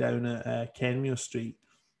today down at Kenmure Street.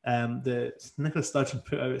 The Nicola Sturgeon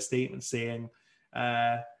put out a statement saying,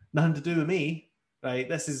 nothing to do with me, right?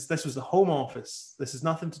 This was the Home Office. This is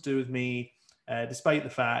nothing to do with me, despite the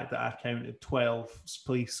fact that I counted 12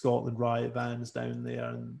 Police Scotland riot vans down there,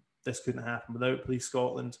 and this couldn't happen without Police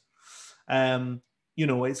Scotland.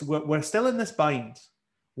 We're still in this bind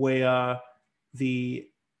where the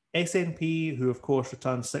SNP, who of course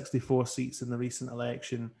returned 64 seats in the recent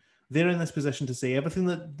election, they're in this position to say everything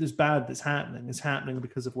that is bad that's happening is happening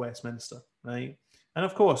because of Westminster, right? And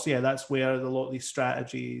of course, yeah, that's where a lot of these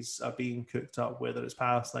strategies are being cooked up, whether it's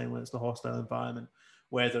Palestine, whether it's the hostile environment,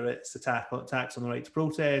 whether it's attacks on the right to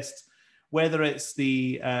protest, whether it's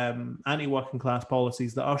the anti-working class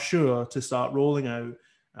policies that are sure to start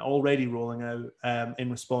already rolling out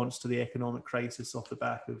in response to the economic crisis off the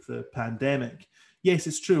back of the pandemic. Yes,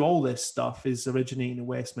 it's true, all this stuff is originating in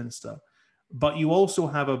Westminster, but you also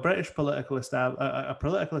have a British political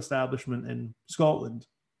establishment in Scotland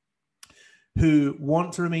who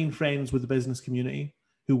want to remain friends with the business community,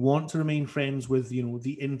 who want to remain friends with,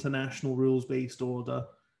 the international rules-based order,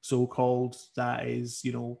 so-called, that is,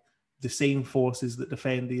 the same forces that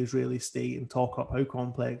defend the Israeli state and talk up how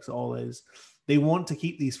complex it all is. They want to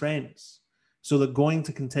keep these friends. So they're going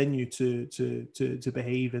to continue to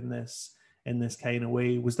behave in this kind of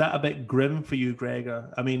way. Was that a bit grim for you,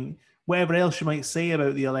 Gregor? I mean, whatever else you might say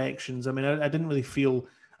about the elections, I mean, I didn't really feel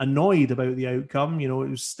annoyed about the outcome. It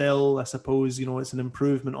was still, I suppose, it's an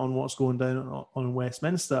improvement on what's going down on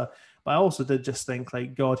Westminster. But I also did just think,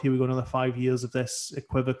 like, God, here we go, another 5 years of this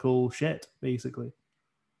equivocal shit, basically.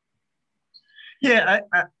 Yeah,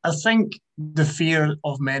 I think the fear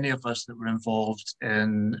of many of us that were involved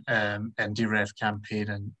in NDREF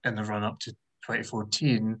campaign in the run-up to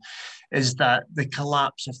 2014 is that the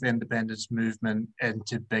collapse of the independence movement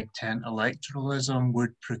into big tent electoralism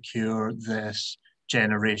would procure this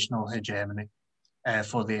generational hegemony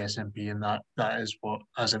for the SNP, and that is what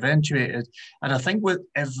has eventuated. And I think with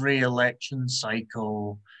every election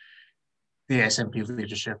cycle, the SNP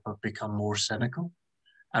leadership have become more cynical,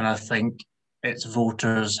 and I think its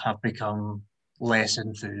voters have become less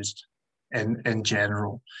enthused in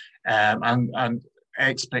general, and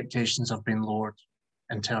expectations have been lowered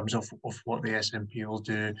in terms of what the SNP will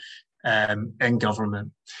do in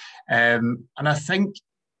government. And I think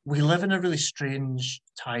we live in a really strange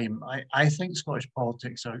time. I think Scottish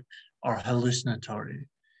politics are hallucinatory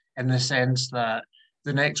in the sense that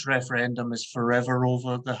the next referendum is forever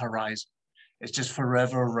over the horizon. It's just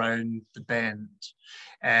forever around the bend.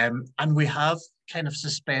 And we have kind of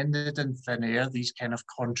suspended in thin air these kind of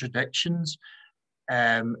contradictions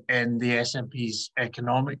in the SNP's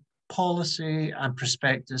economic policy and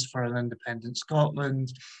prospectus for an independent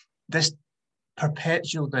Scotland. This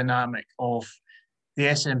perpetual dynamic of the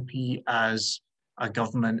SNP as a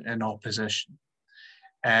government in opposition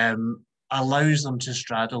allows them to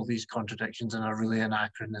straddle these contradictions in a really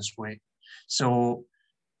anachronous way. So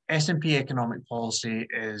SNP economic policy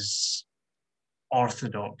is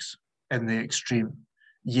orthodox in the extreme,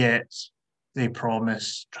 yet they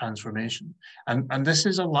promise transformation. And this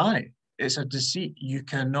is a lie. It's a deceit. You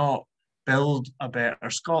cannot build a better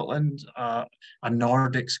Scotland, a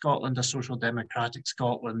Nordic Scotland, a social democratic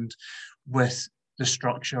Scotland with the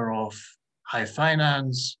structure of high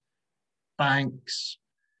finance, banks,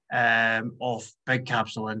 of big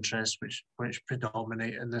capital interests which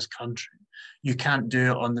predominate in this country. You can't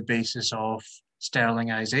do it on the basis of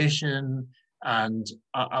sterlingization and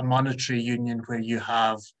a monetary union where you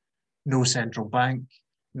have no central bank,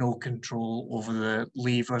 no control over the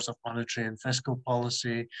levers of monetary and fiscal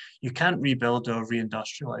policy. You can't rebuild or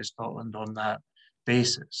reindustrialize Scotland on that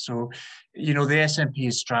basis. So, the SNP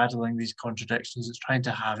is straddling these contradictions. It's trying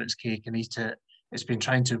to have its cake and eat it. It's been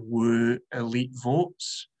trying to woo elite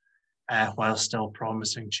votes while still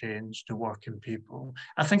promising change to working people.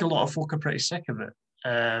 I think a lot of folk are pretty sick of it.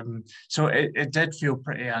 So it did feel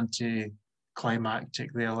pretty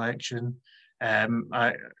anti-climactic, the election.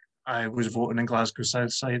 I was voting in Glasgow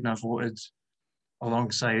South Side and I voted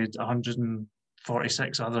alongside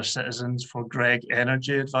 146 other citizens for Greg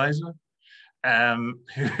Energy Advisor,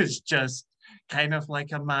 who is just kind of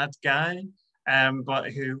like a mad guy,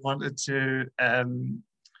 but who wanted to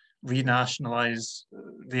renationalize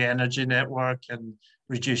the energy network and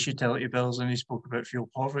reduce utility bills. And he spoke about fuel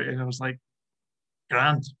poverty. And I was like,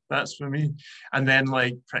 grand, that's for me. And then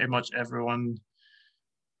like pretty much everyone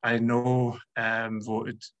I know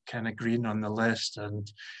voted kind of Green on the list.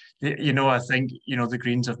 And, you know, I think, you know, the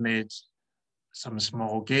Greens have made some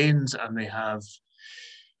small gains and they have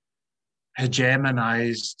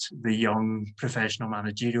hegemonized the young professional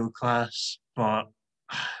managerial class. But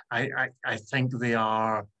I think they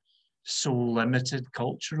are so limited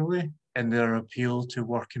culturally in their appeal to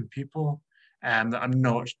working people. And I'm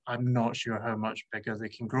not sure how much bigger they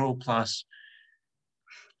can grow. Plus,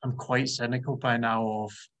 I'm quite cynical by now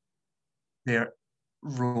of their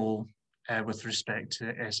role with respect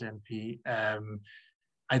to SNP.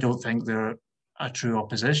 I don't think they're a true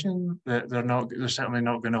opposition. They're certainly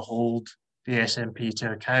not going to hold the SNP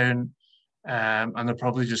to account, and they're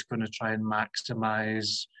probably just going to try and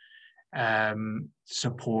maximise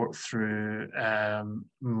support through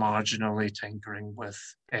marginally tinkering with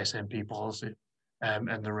SNP policy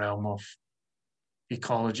in the realm of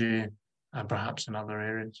ecology and perhaps in other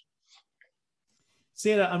areas.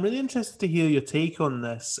 Sara, I'm really interested to hear your take on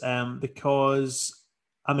this because,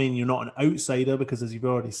 I mean, you're not an outsider because, as you've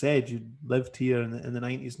already said, you lived here in the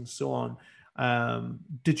 90s and so on.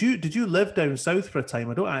 Did you live down south for a time?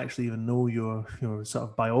 I don't actually even know your sort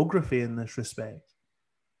of biography in this respect.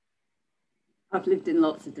 I've lived in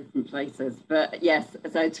lots of different places, but yes,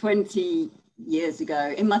 so 20 years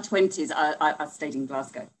ago, in my 20s, I stayed in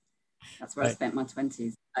Glasgow. That's where I spent my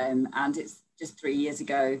 20s. And it's just 3 years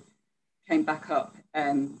ago, came back up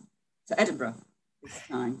to Edinburgh this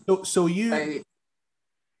time. So you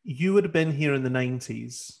would have been here in the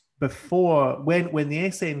 90s before when the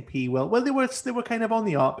SNP they were kind of on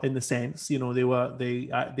the up in the sense, you know,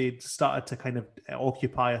 they started to kind of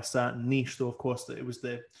occupy a certain niche, though of course that it was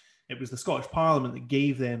the Scottish Parliament that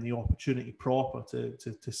gave them the opportunity proper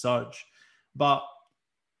to surge. But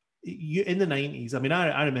in the 90s, I mean,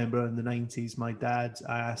 I remember in the 90s,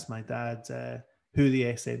 I asked my dad who the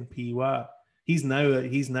SNP were. He's now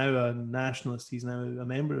a nationalist. He's now a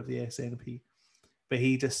member of the SNP. But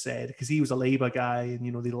he just said, because he was a Labour guy and,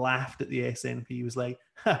 you know, they laughed at the SNP. He was like,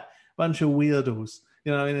 bunch of weirdos.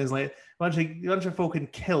 You know what I mean? It's like a bunch of folk in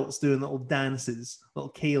kilts doing little dances,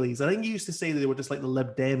 little Kayleys. I think he used to say that they were just like the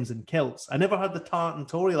Lib Dems in kilts. I never heard the Tartan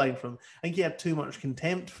Tory line from him. I think he had too much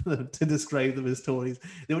contempt for them to describe them as Tories.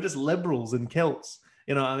 They were just liberals in kilts.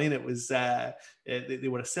 You know what I mean? It was they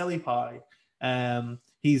were a silly party.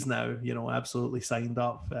 He's now, you know, absolutely signed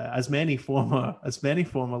up, as many former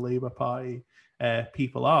Labour Party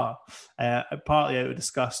people are, partly out of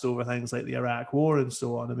disgust over things like the Iraq War and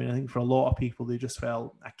so on. I mean, I think for a lot of people, they just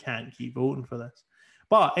felt, I can't keep voting for this.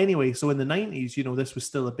 But anyway, so in the 90s, you know, this was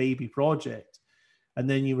still a baby project. And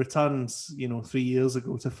then you returned, you know, 3 years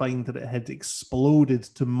ago to find that it had exploded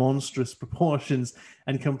to monstrous proportions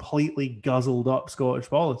and completely guzzled up Scottish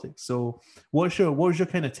politics. So what was your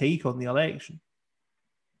kind of take on the election?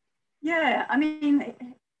 Yeah, I mean,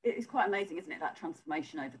 it's quite amazing, isn't it, that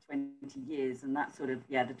transformation over 20 years and that sort of,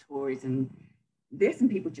 the Tories and this, and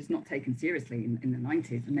people just not taken seriously in the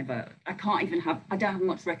 90s. I don't have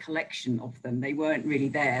much recollection of them. They weren't really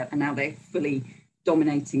there, and now they're fully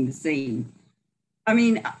dominating the scene. I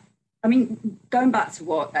mean, going back to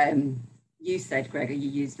what you said, Gregor, you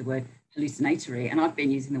used the word hallucinatory, and I've been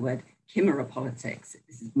using the word chimera politics.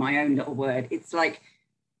 This is my own little word. It's like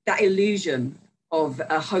that illusion of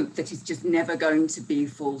a hope that is just never going to be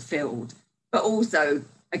fulfilled, but also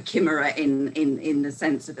a chimera in the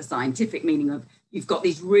sense of the scientific meaning of you've got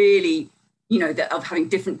these really, you know, of having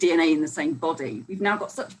different DNA in the same body. We've now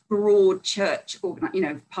got such broad church,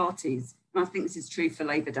 parties. And I think this is true for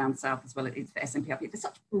Labour down south as well as it is for SNP up here. There's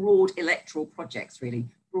such broad electoral projects, really,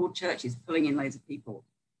 broad churches pulling in loads of people.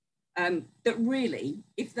 That really,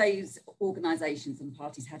 if those organisations and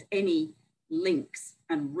parties had any links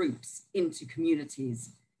and roots into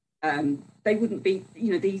communities, they wouldn't be,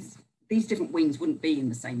 you know, these different wings wouldn't be in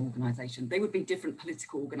the same organisation. They would be different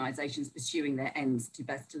political organisations pursuing their ends to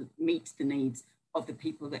best to meet the needs of the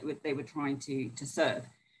people that they were trying to serve.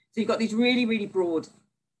 So you've got these really, really broad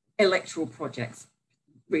electoral projects.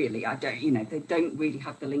 Really, they don't really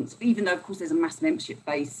have the links, even though of course there's a mass membership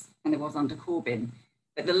base and there was under Corbyn,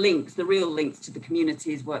 but the real links to the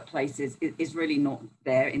communities, workplaces is really not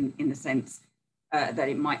there in the sense that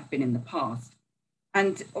it might have been in the past.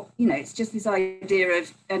 And, you know, it's just this idea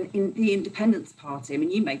of in the Independence Party. I mean,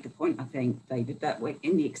 you made the point, I think, David, that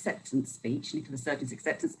in the acceptance speech, Nicola Sturgeon's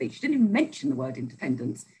acceptance speech, she didn't even mention the word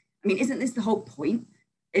independence. I mean, isn't this the whole point?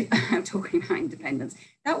 I'm talking about independence.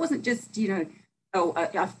 That wasn't just, you know,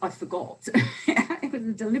 I forgot. It was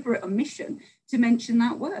a deliberate omission to mention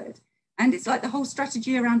that word. And it's like the whole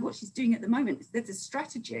strategy around what she's doing at the moment. There's a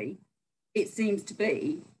strategy, it seems to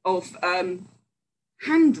be, of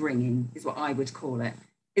hand-wringing is what I would call it,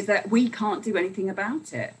 is that we can't do anything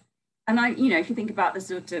about it. And you know, if you think about the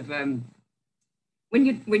sort of, when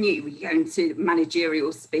you go into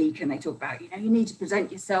managerial speak and they talk about, you know, you need to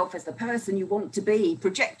present yourself as the person you want to be,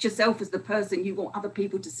 project yourself as the person you want other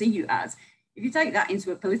people to see you as. If you take that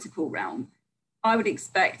into a political realm, I would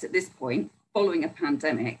expect at this point, following a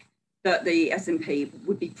pandemic, that the SNP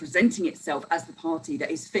would be presenting itself as the party that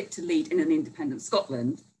is fit to lead in an independent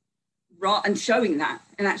Scotland, and showing that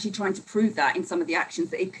and actually trying to prove that in some of the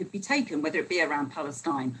actions that it could be taken, whether it be around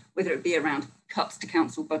Palestine, whether it be around cuts to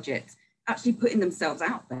council budgets, actually putting themselves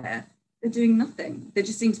out there. They're doing nothing. They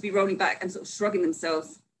just seem to be rolling back and sort of shrugging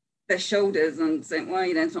their shoulders and saying, well,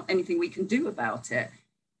 you know, there's not anything we can do about it.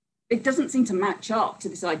 It doesn't seem to match up to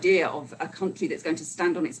this idea of a country that's going to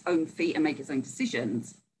stand on its own feet and make its own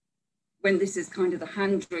decisions, when this is kind of the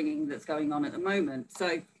hand-wringing that's going on at the moment.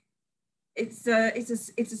 So it's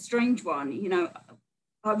a strange one. You know,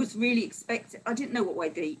 I was really expecting, I didn't know what way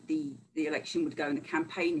the election would go, and the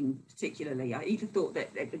campaigning particularly. I either thought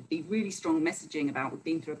that there would be really strong messaging about we've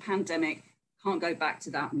been through a pandemic, can't go back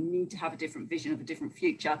to that, we need to have a different vision of a different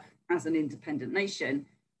future as an independent nation,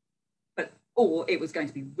 or it was going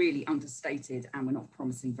to be really understated and we're not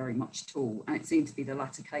promising very much at all. And it seemed to be the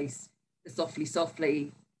latter case, the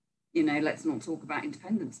softly, you know, let's not talk about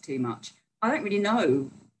independence too much. I don't really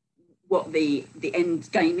know what the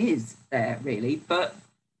end game is there, really, but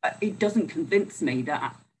it doesn't convince me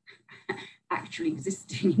that actually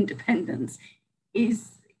existing independence is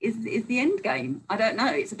the end game. I don't know.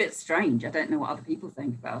 It's a bit strange. I don't know what other people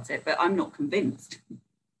think about it, but I'm not convinced.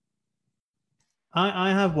 I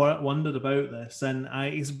have wondered about this, and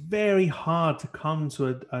it's very hard to come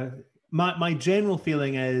to my general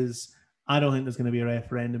feeling is I don't think there's going to be a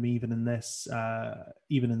referendum even in this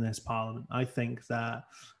Parliament. I think that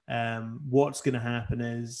what's going to happen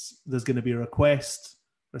is there's going to be a request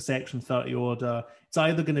for a Section 30 order. It's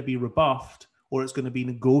either going to be rebuffed or it's going to be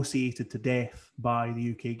negotiated to death by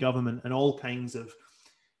the UK government, and all kinds of,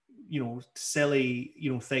 you know, silly,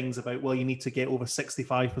 you know, things about, well, you need to get over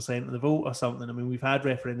 65% of the vote or something. I mean, we've had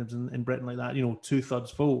referendums in Britain like that, you know,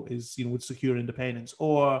 2/3 vote is, you know, would secure independence,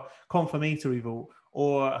 or confirmatory vote,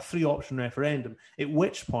 or a 3-option referendum, at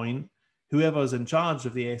which point whoever's in charge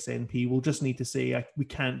of the SNP will just need to say, we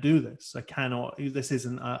can't do this. This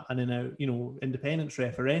isn't an independence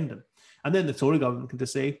referendum. And then the Tory government can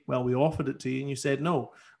just say, well, we offered it to you and you said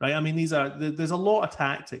no, right? I mean, there's a lot of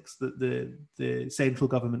tactics that the central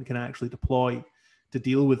government can actually deploy to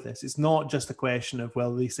deal with this. It's not just a question of,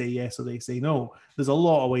 well, they say yes or they say no. There's a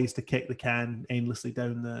lot of ways to kick the can endlessly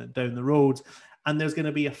down the road. And there's going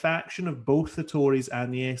to be a faction of both the Tories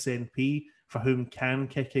and the SNP for whom can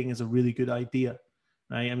kicking is a really good idea,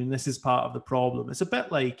 right? I mean, this is part of the problem. It's a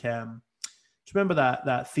bit like, do you remember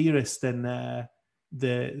that theorist in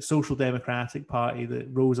the Social Democratic Party that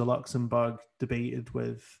Rosa Luxemburg debated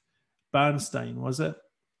with Bernstein, was it?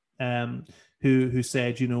 Who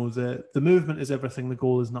said, you know, the movement is everything, the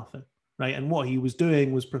goal is nothing, right? And what he was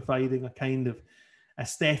doing was providing a kind of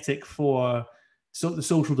aesthetic for the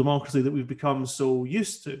social democracy that we've become so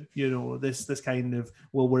used to, you know, this kind of,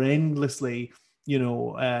 well, we're endlessly, you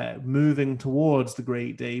know, moving towards the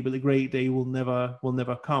great day, but the great day will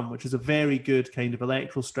never come, which is a very good kind of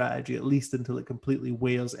electoral strategy, at least until it completely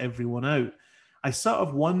wears everyone out. I sort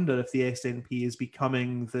of wonder if the SNP is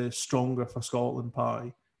becoming the Stronger for Scotland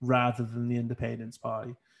party rather than the Independence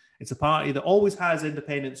Party. It's a party that always has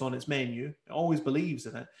independence on its menu. It always believes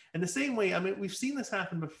in it. In the same way, I mean, we've seen this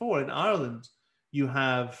happen before in Ireland. You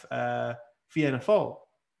have Fianna Fáil,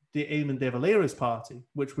 the Eamon de Valera's party,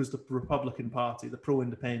 which was the Republican Party, the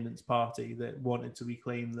pro-independence party that wanted to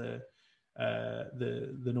reclaim the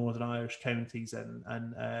Northern Irish counties and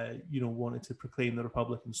you know, wanted to proclaim the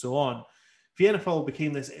Republic and so on. Fianna Fáil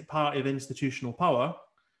became this party of institutional power,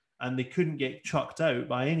 and they couldn't get chucked out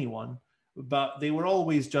by anyone. But they were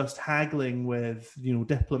always just haggling with, you know,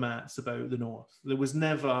 diplomats about the North. There was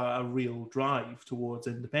never a real drive towards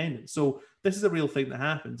independence. So this is a real thing that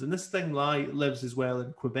happens. And this thing lives as well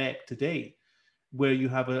in Quebec today, where you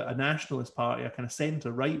have a nationalist party, a kind of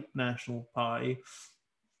centre-right national party,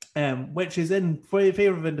 which is in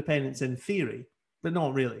favour of independence in theory, but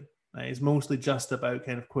not really. Right? It's mostly just about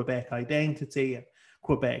kind of Quebec identity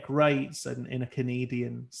Quebec rights and in a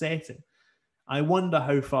Canadian setting. I wonder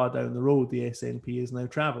how far down the road the SNP has now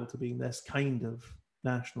travelled to being this kind of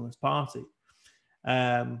nationalist party.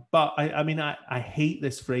 But I hate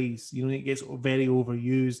this phrase. You know, it gets very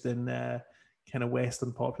overused in kind of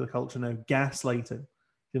Western popular culture now, gaslighting.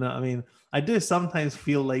 You know what I mean? I do sometimes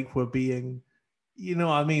feel like we're being, you know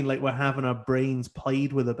what I mean? Like we're having our brains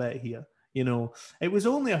played with a bit here. You know, it was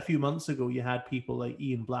only a few months ago you had people like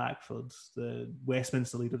Ian Blackford, the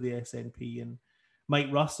Westminster leader of the SNP, and Mike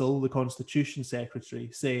Russell, the Constitution Secretary,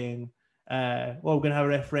 saying, well, we're going to have a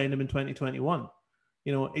referendum in 2021.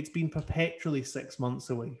 You know, it's been perpetually 6 months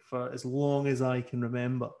away for as long as I can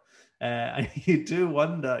remember. And you do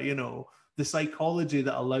wonder, you know, the psychology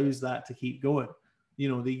that allows that to keep going. You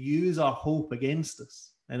know, they use our hope against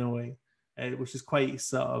us in a way, which is quite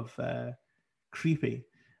sort of creepy.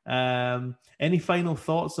 Any final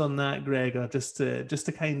thoughts on that, Gregor? Just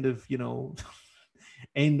to kind of, you know,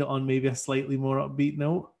 end it on maybe a slightly more upbeat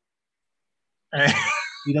note.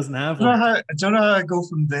 He doesn't have one. I don't know how I go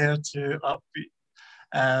from there to upbeat.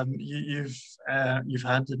 You've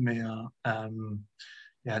handed me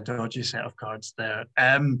a dodgy set of cards there.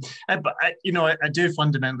 But I do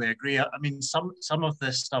fundamentally agree. I mean, some of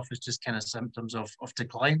this stuff is just kind of symptoms of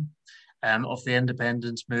decline. Of the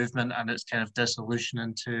independence movement and its kind of dissolution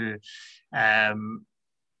into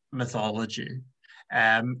mythology.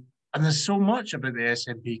 And there's so much about the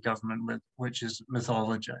SNP government which is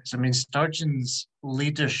mythologized. I mean, Sturgeon's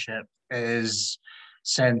leadership is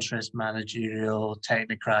centrist, managerial,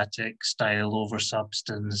 technocratic style over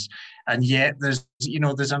substance. And yet there's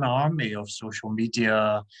an army of social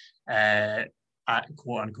media,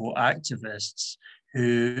 quote unquote activists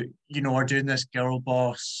who, are doing this girl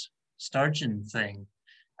boss Sturgeon thing,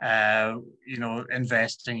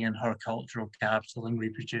 investing in her cultural capital and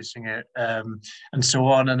reproducing it, and so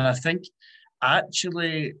on. And I think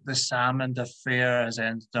actually the Salmond affair has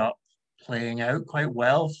ended up playing out quite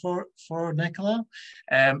well for Nicola,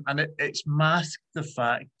 and it's masked the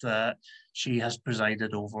fact that she has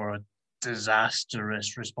presided over a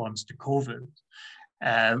disastrous response to COVID,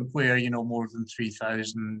 where more than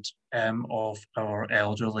 3,000 of our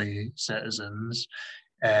elderly citizens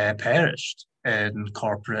perished in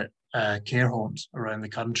corporate care homes around the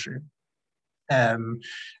country. And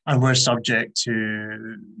we're subject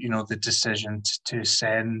to, the decision to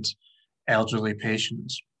send elderly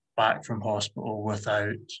patients back from hospital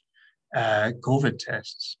without COVID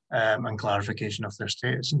tests and clarification of their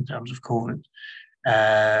status in terms of COVID.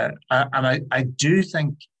 And I do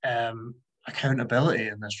think accountability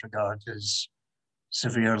in this regard is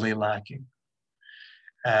severely lacking.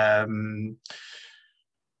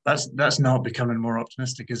 That's not becoming more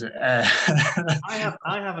optimistic, is it? I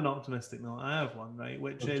have an optimistic note. I have one, right?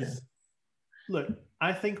 Which is, look,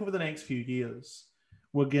 I think over the next few years,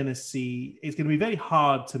 we're going to see, it's going to be very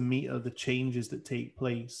hard to meter the changes that take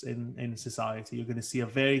place in society. You're going to see a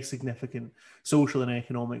very significant social and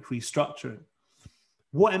economic restructuring.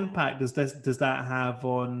 What impact does that have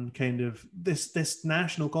on kind of this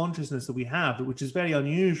national consciousness that we have, which is very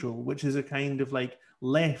unusual, which is a kind of like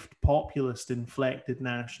left populist inflected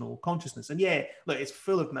national consciousness? And yeah, look, it's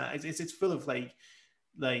full of it's full of like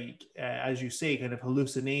as you say, kind of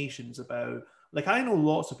hallucinations about, like, I know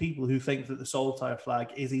lots of people who think that the Saltire flag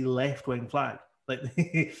is a left-wing flag. Like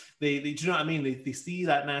they do you know what I mean? They see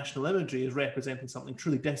that national imagery as representing something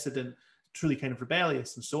truly dissident, truly kind of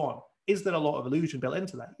rebellious, and so on. Is there a lot of illusion built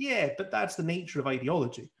into that? Yeah, but that's the nature of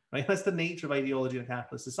ideology, right? That's the nature of ideology in a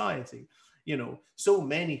capitalist society. So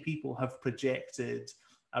many people have projected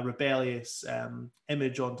a rebellious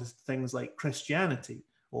image onto things like Christianity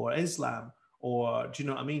or Islam, or, do you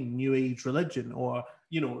know what I mean, New Age religion, or,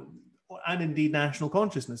 and indeed national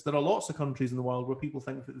consciousness. There are lots of countries in the world where people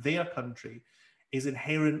think that their country is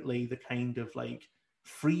inherently the kind of like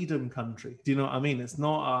freedom country. Do you know what I mean? It's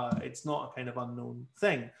not a kind of unknown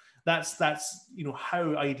thing. That's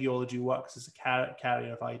how ideology works as a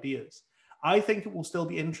carrier of ideas. I think it will still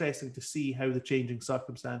be interesting to see how the changing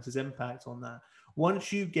circumstances impact on that.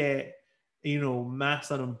 Once you get,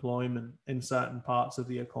 mass unemployment in certain parts of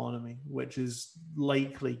the economy, which is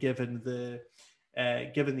likely given the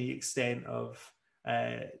extent of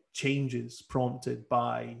changes prompted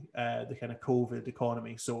by the kind of COVID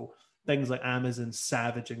economy. So things like Amazon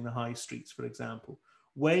savaging the high streets, for example.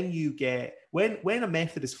 When a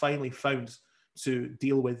method is finally found to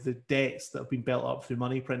deal with the debts that have been built up through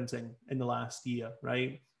money printing in the last year,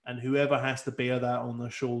 right? And whoever has to bear that on their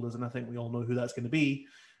shoulders, and I think we all know who that's going to be,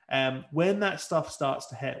 when that stuff starts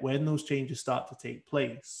to hit, when those changes start to take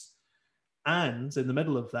place, and in the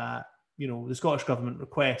middle of that, the Scottish government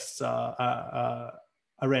requests a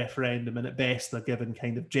a referendum, and at best they're given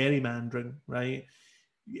kind of gerrymandering, right?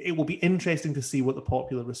 It will be interesting to see what the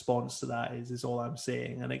popular response to that is all I'm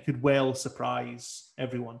saying. And it could well surprise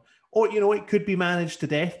everyone. Or, it could be managed to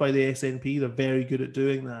death by the SNP. They're very good at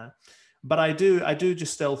doing that. But I do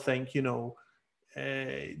just still think,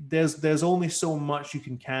 there's only so much you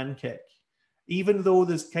can kick. Even though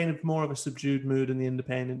there's kind of more of a subdued mood in the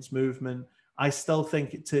independence movement, I still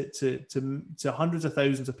think to hundreds of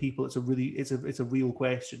thousands of people, it's a real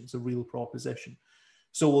question. It's a real proposition.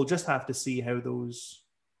 So we'll just have to see how those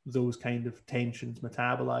kind of tensions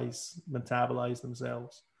metabolize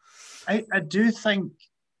themselves. I do think,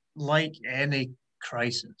 like any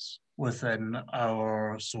crisis within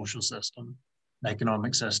our social system,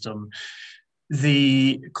 economic system,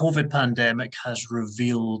 the COVID pandemic has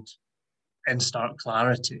revealed in stark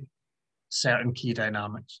clarity certain key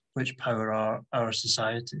dynamics which power our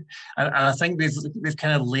society. And I think they've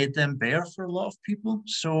kind of laid them bare for a lot of people.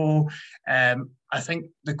 So I think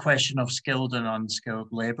the question of skilled and unskilled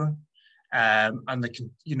labour, and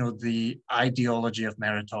the ideology of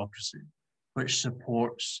meritocracy, which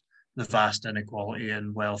supports the vast inequality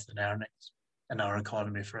in wealth and earnings in our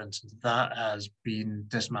economy, for instance, that has been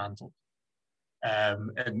dismantled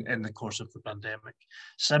in the course of the pandemic.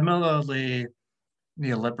 Similarly,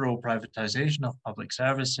 neoliberal privatization of public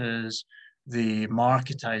services, the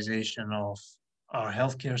marketization of our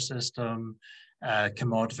healthcare system,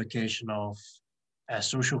 commodification of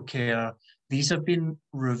social care, these have been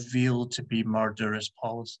revealed to be murderous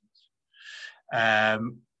policies.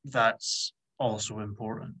 That's also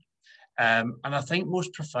important. And I think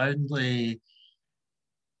most profoundly,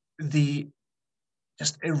 the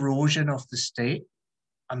just erosion of the state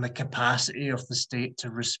and the capacity of the state to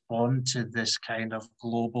respond to this kind of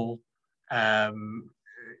global, health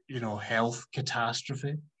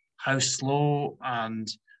catastrophe, how slow and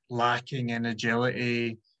lacking in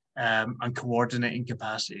agility and coordinating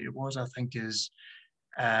capacity it was, I think is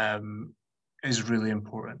really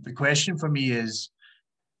important. The question for me is,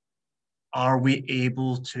 are we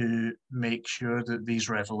able to make sure that these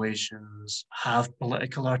revelations have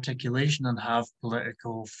political articulation and have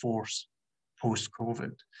political force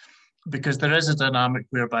post-COVID? Because there is a dynamic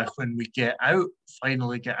whereby when we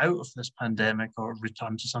finally get out of this pandemic or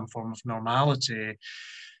return to some form of normality,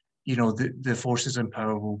 the forces in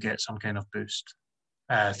power will get some kind of boost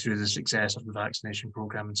through the success of the vaccination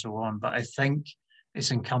program and so on. But I think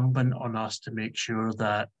it's incumbent on us to make sure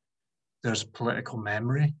that there's political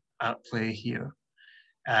memory at play here,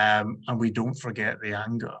 and we don't forget the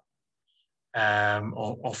anger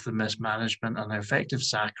of the mismanagement and the effective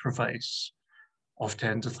sacrifice of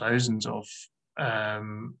tens of thousands of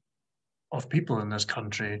people in this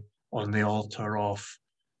country on the altar of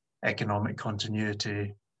economic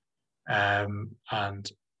continuity and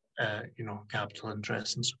capital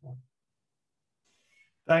interests and so on.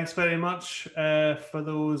 Thanks very much for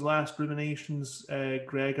those last ruminations,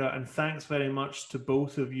 Gregor, and thanks very much to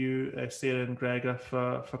both of you, Sara and Gregor,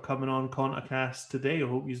 for coming on ConterCast today. I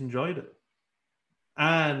hope you enjoyed it.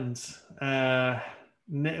 And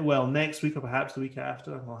next week or perhaps the week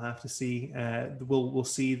after, we'll have to see. We'll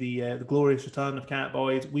see the glorious return of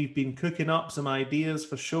Catboys. We've been cooking up some ideas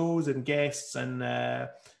for shows and guests, and I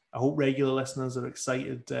hope regular listeners are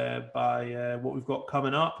excited by what we've got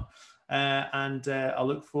coming up. And I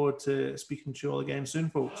look forward to speaking to you all again soon,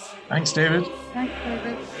 folks. Thanks, David. Thanks,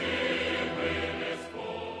 David.